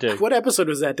what you got to do. What episode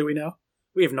was that? Do we know?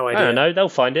 We have no idea. I don't know. They'll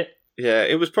find it. Yeah,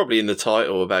 it was probably in the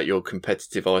title about your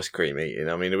competitive ice cream eating.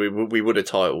 I mean, we would have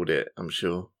titled it, I'm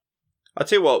sure. I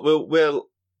tell you what,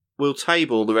 we'll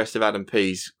table the rest of Adam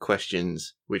P's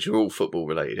questions, which are all football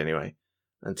related anyway,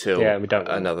 until we don't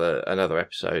know. another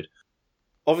episode.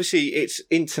 Obviously, it's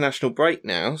international break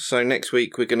now, so next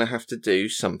week we're going to have to do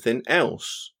something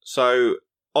else. So,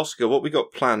 Oscar, what we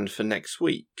got planned for next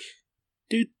week?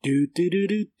 I'm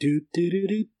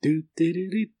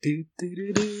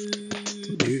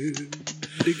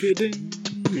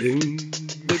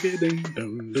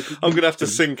going to have to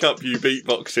sync up you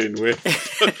beatboxing with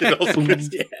fucking Oscar.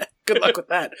 Yeah, good luck with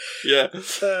that. Yeah.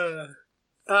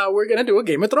 We're going to do a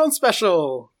Game of Thrones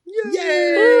special.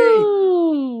 Yay!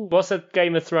 Woo! What's a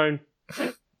Game of Thrones?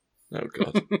 Oh,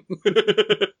 God.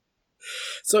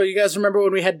 So you guys remember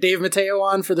when we had Dave Mateo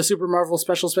on for the Super Marvel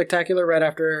Special Spectacular right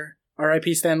after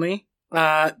R.I.P. Stan Lee?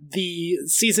 The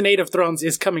Season 8 of Thrones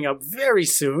is coming up very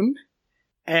soon.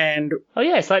 And Oh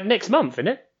yeah, it's like next month, isn't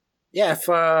it? yeah,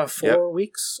 4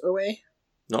 weeks away.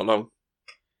 Not long.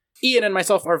 Ian and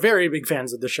myself are very big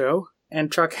fans of the show,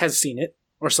 and Chuck has seen it,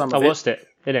 or some I of it. watched it,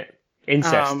 innit?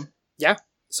 Incest. Yeah.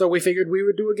 So we figured we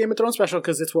would do a Game of Thrones special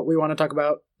because it's what we want to talk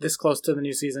about this close to the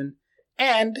new season.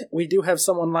 And we do have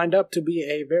someone lined up to be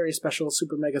a very special,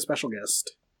 super mega special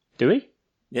guest. Do we?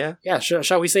 Yeah. Yeah,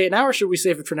 shall we say it now or should we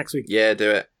save it for next week? Yeah,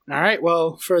 do it. All right,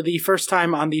 well, for the first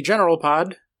time on the general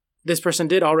pod, this person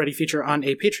did already feature on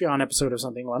a Patreon episode of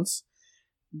something once.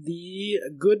 The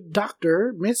good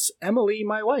doctor, Miss Emily,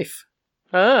 my wife.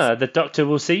 Ah, the doctor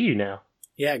will see you now.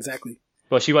 Yeah, exactly.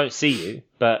 Well, she won't see you,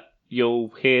 but you'll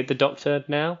hear the doctor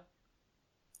now.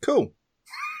 Cool.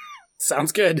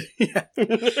 Sounds good. Yeah.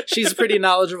 She's pretty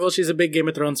knowledgeable. She's a big Game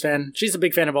of Thrones fan. She's a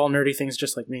big fan of all nerdy things,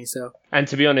 just like me, so. And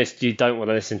to be honest, you don't want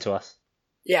to listen to us.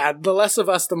 Yeah, the less of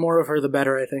us, the more of her, the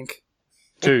better, I think.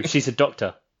 True, she's a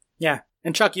doctor. Yeah.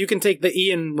 And Chuck, you can take the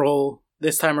Ian role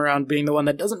this time around, being the one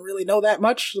that doesn't really know that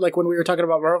much. Like when we were talking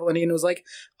about Marvel and Ian was like,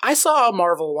 I saw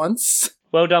Marvel once.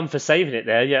 Well done for saving it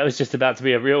there. Yeah, it was just about to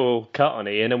be a real cut on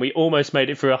Ian, and we almost made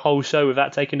it through a whole show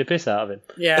without taking the piss out of him.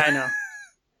 Yeah, I know.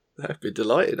 I'd be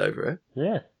delighted over it.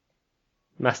 Yeah.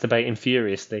 Masturbating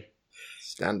furiously.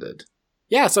 Standard.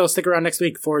 Yeah, so stick around next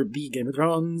week for the Game of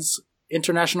Thrones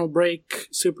International Break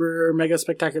Super Mega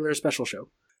Spectacular Special Show.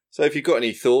 So if you've got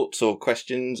any thoughts or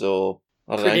questions or,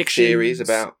 I don't know, Predictions. theories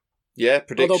about... Yeah,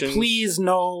 predictions. Although please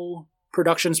no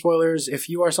production spoilers. If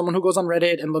you are someone who goes on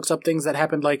Reddit and looks up things that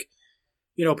happened, like,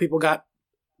 you know, people got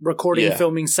recording, Yeah.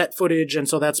 filming set footage, and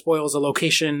so that spoils a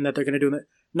location that they're going to do.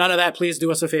 None of that. Please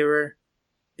do us a favor.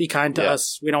 Be kind to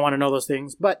us. We don't want to know those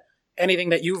things. But anything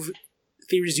that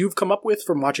theories you've come up with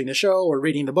from watching the show or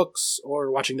reading the books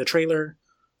or watching the trailer,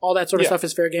 all that sort of stuff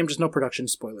is fair game. Just no production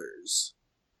spoilers.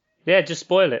 Yeah, just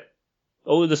spoil it.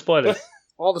 All the spoilers.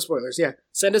 All the spoilers, yeah.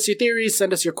 Send us your theories,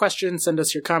 send us your questions, send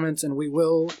us your comments, and we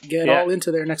will get all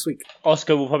into there next week.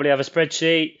 Oscar will probably have a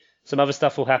spreadsheet. Some other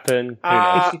stuff will happen. Who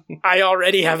knows? I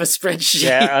already have a spreadsheet.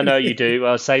 Yeah, I know you do.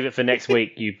 I'll save it for next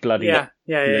week, you bloody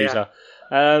loser.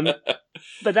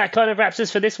 But that kind of wraps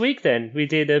us for this week then. We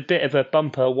did a bit of a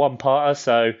bumper one-parter,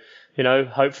 so, you know,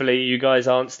 hopefully you guys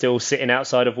aren't still sitting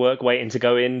outside of work waiting to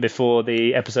go in before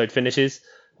the episode finishes,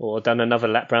 or done another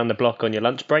lap round the block on your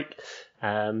lunch break,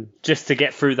 just to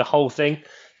get through the whole thing.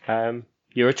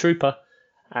 You're a trooper.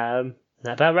 That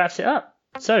about wraps it up.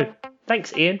 So,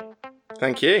 thanks Ian.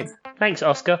 Thank you. Thanks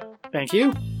Oscar. Thank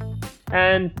you.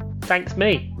 And thanks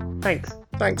me. Thanks.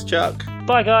 Thanks, Chuck.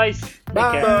 Bye, guys. Take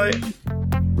care. Bye.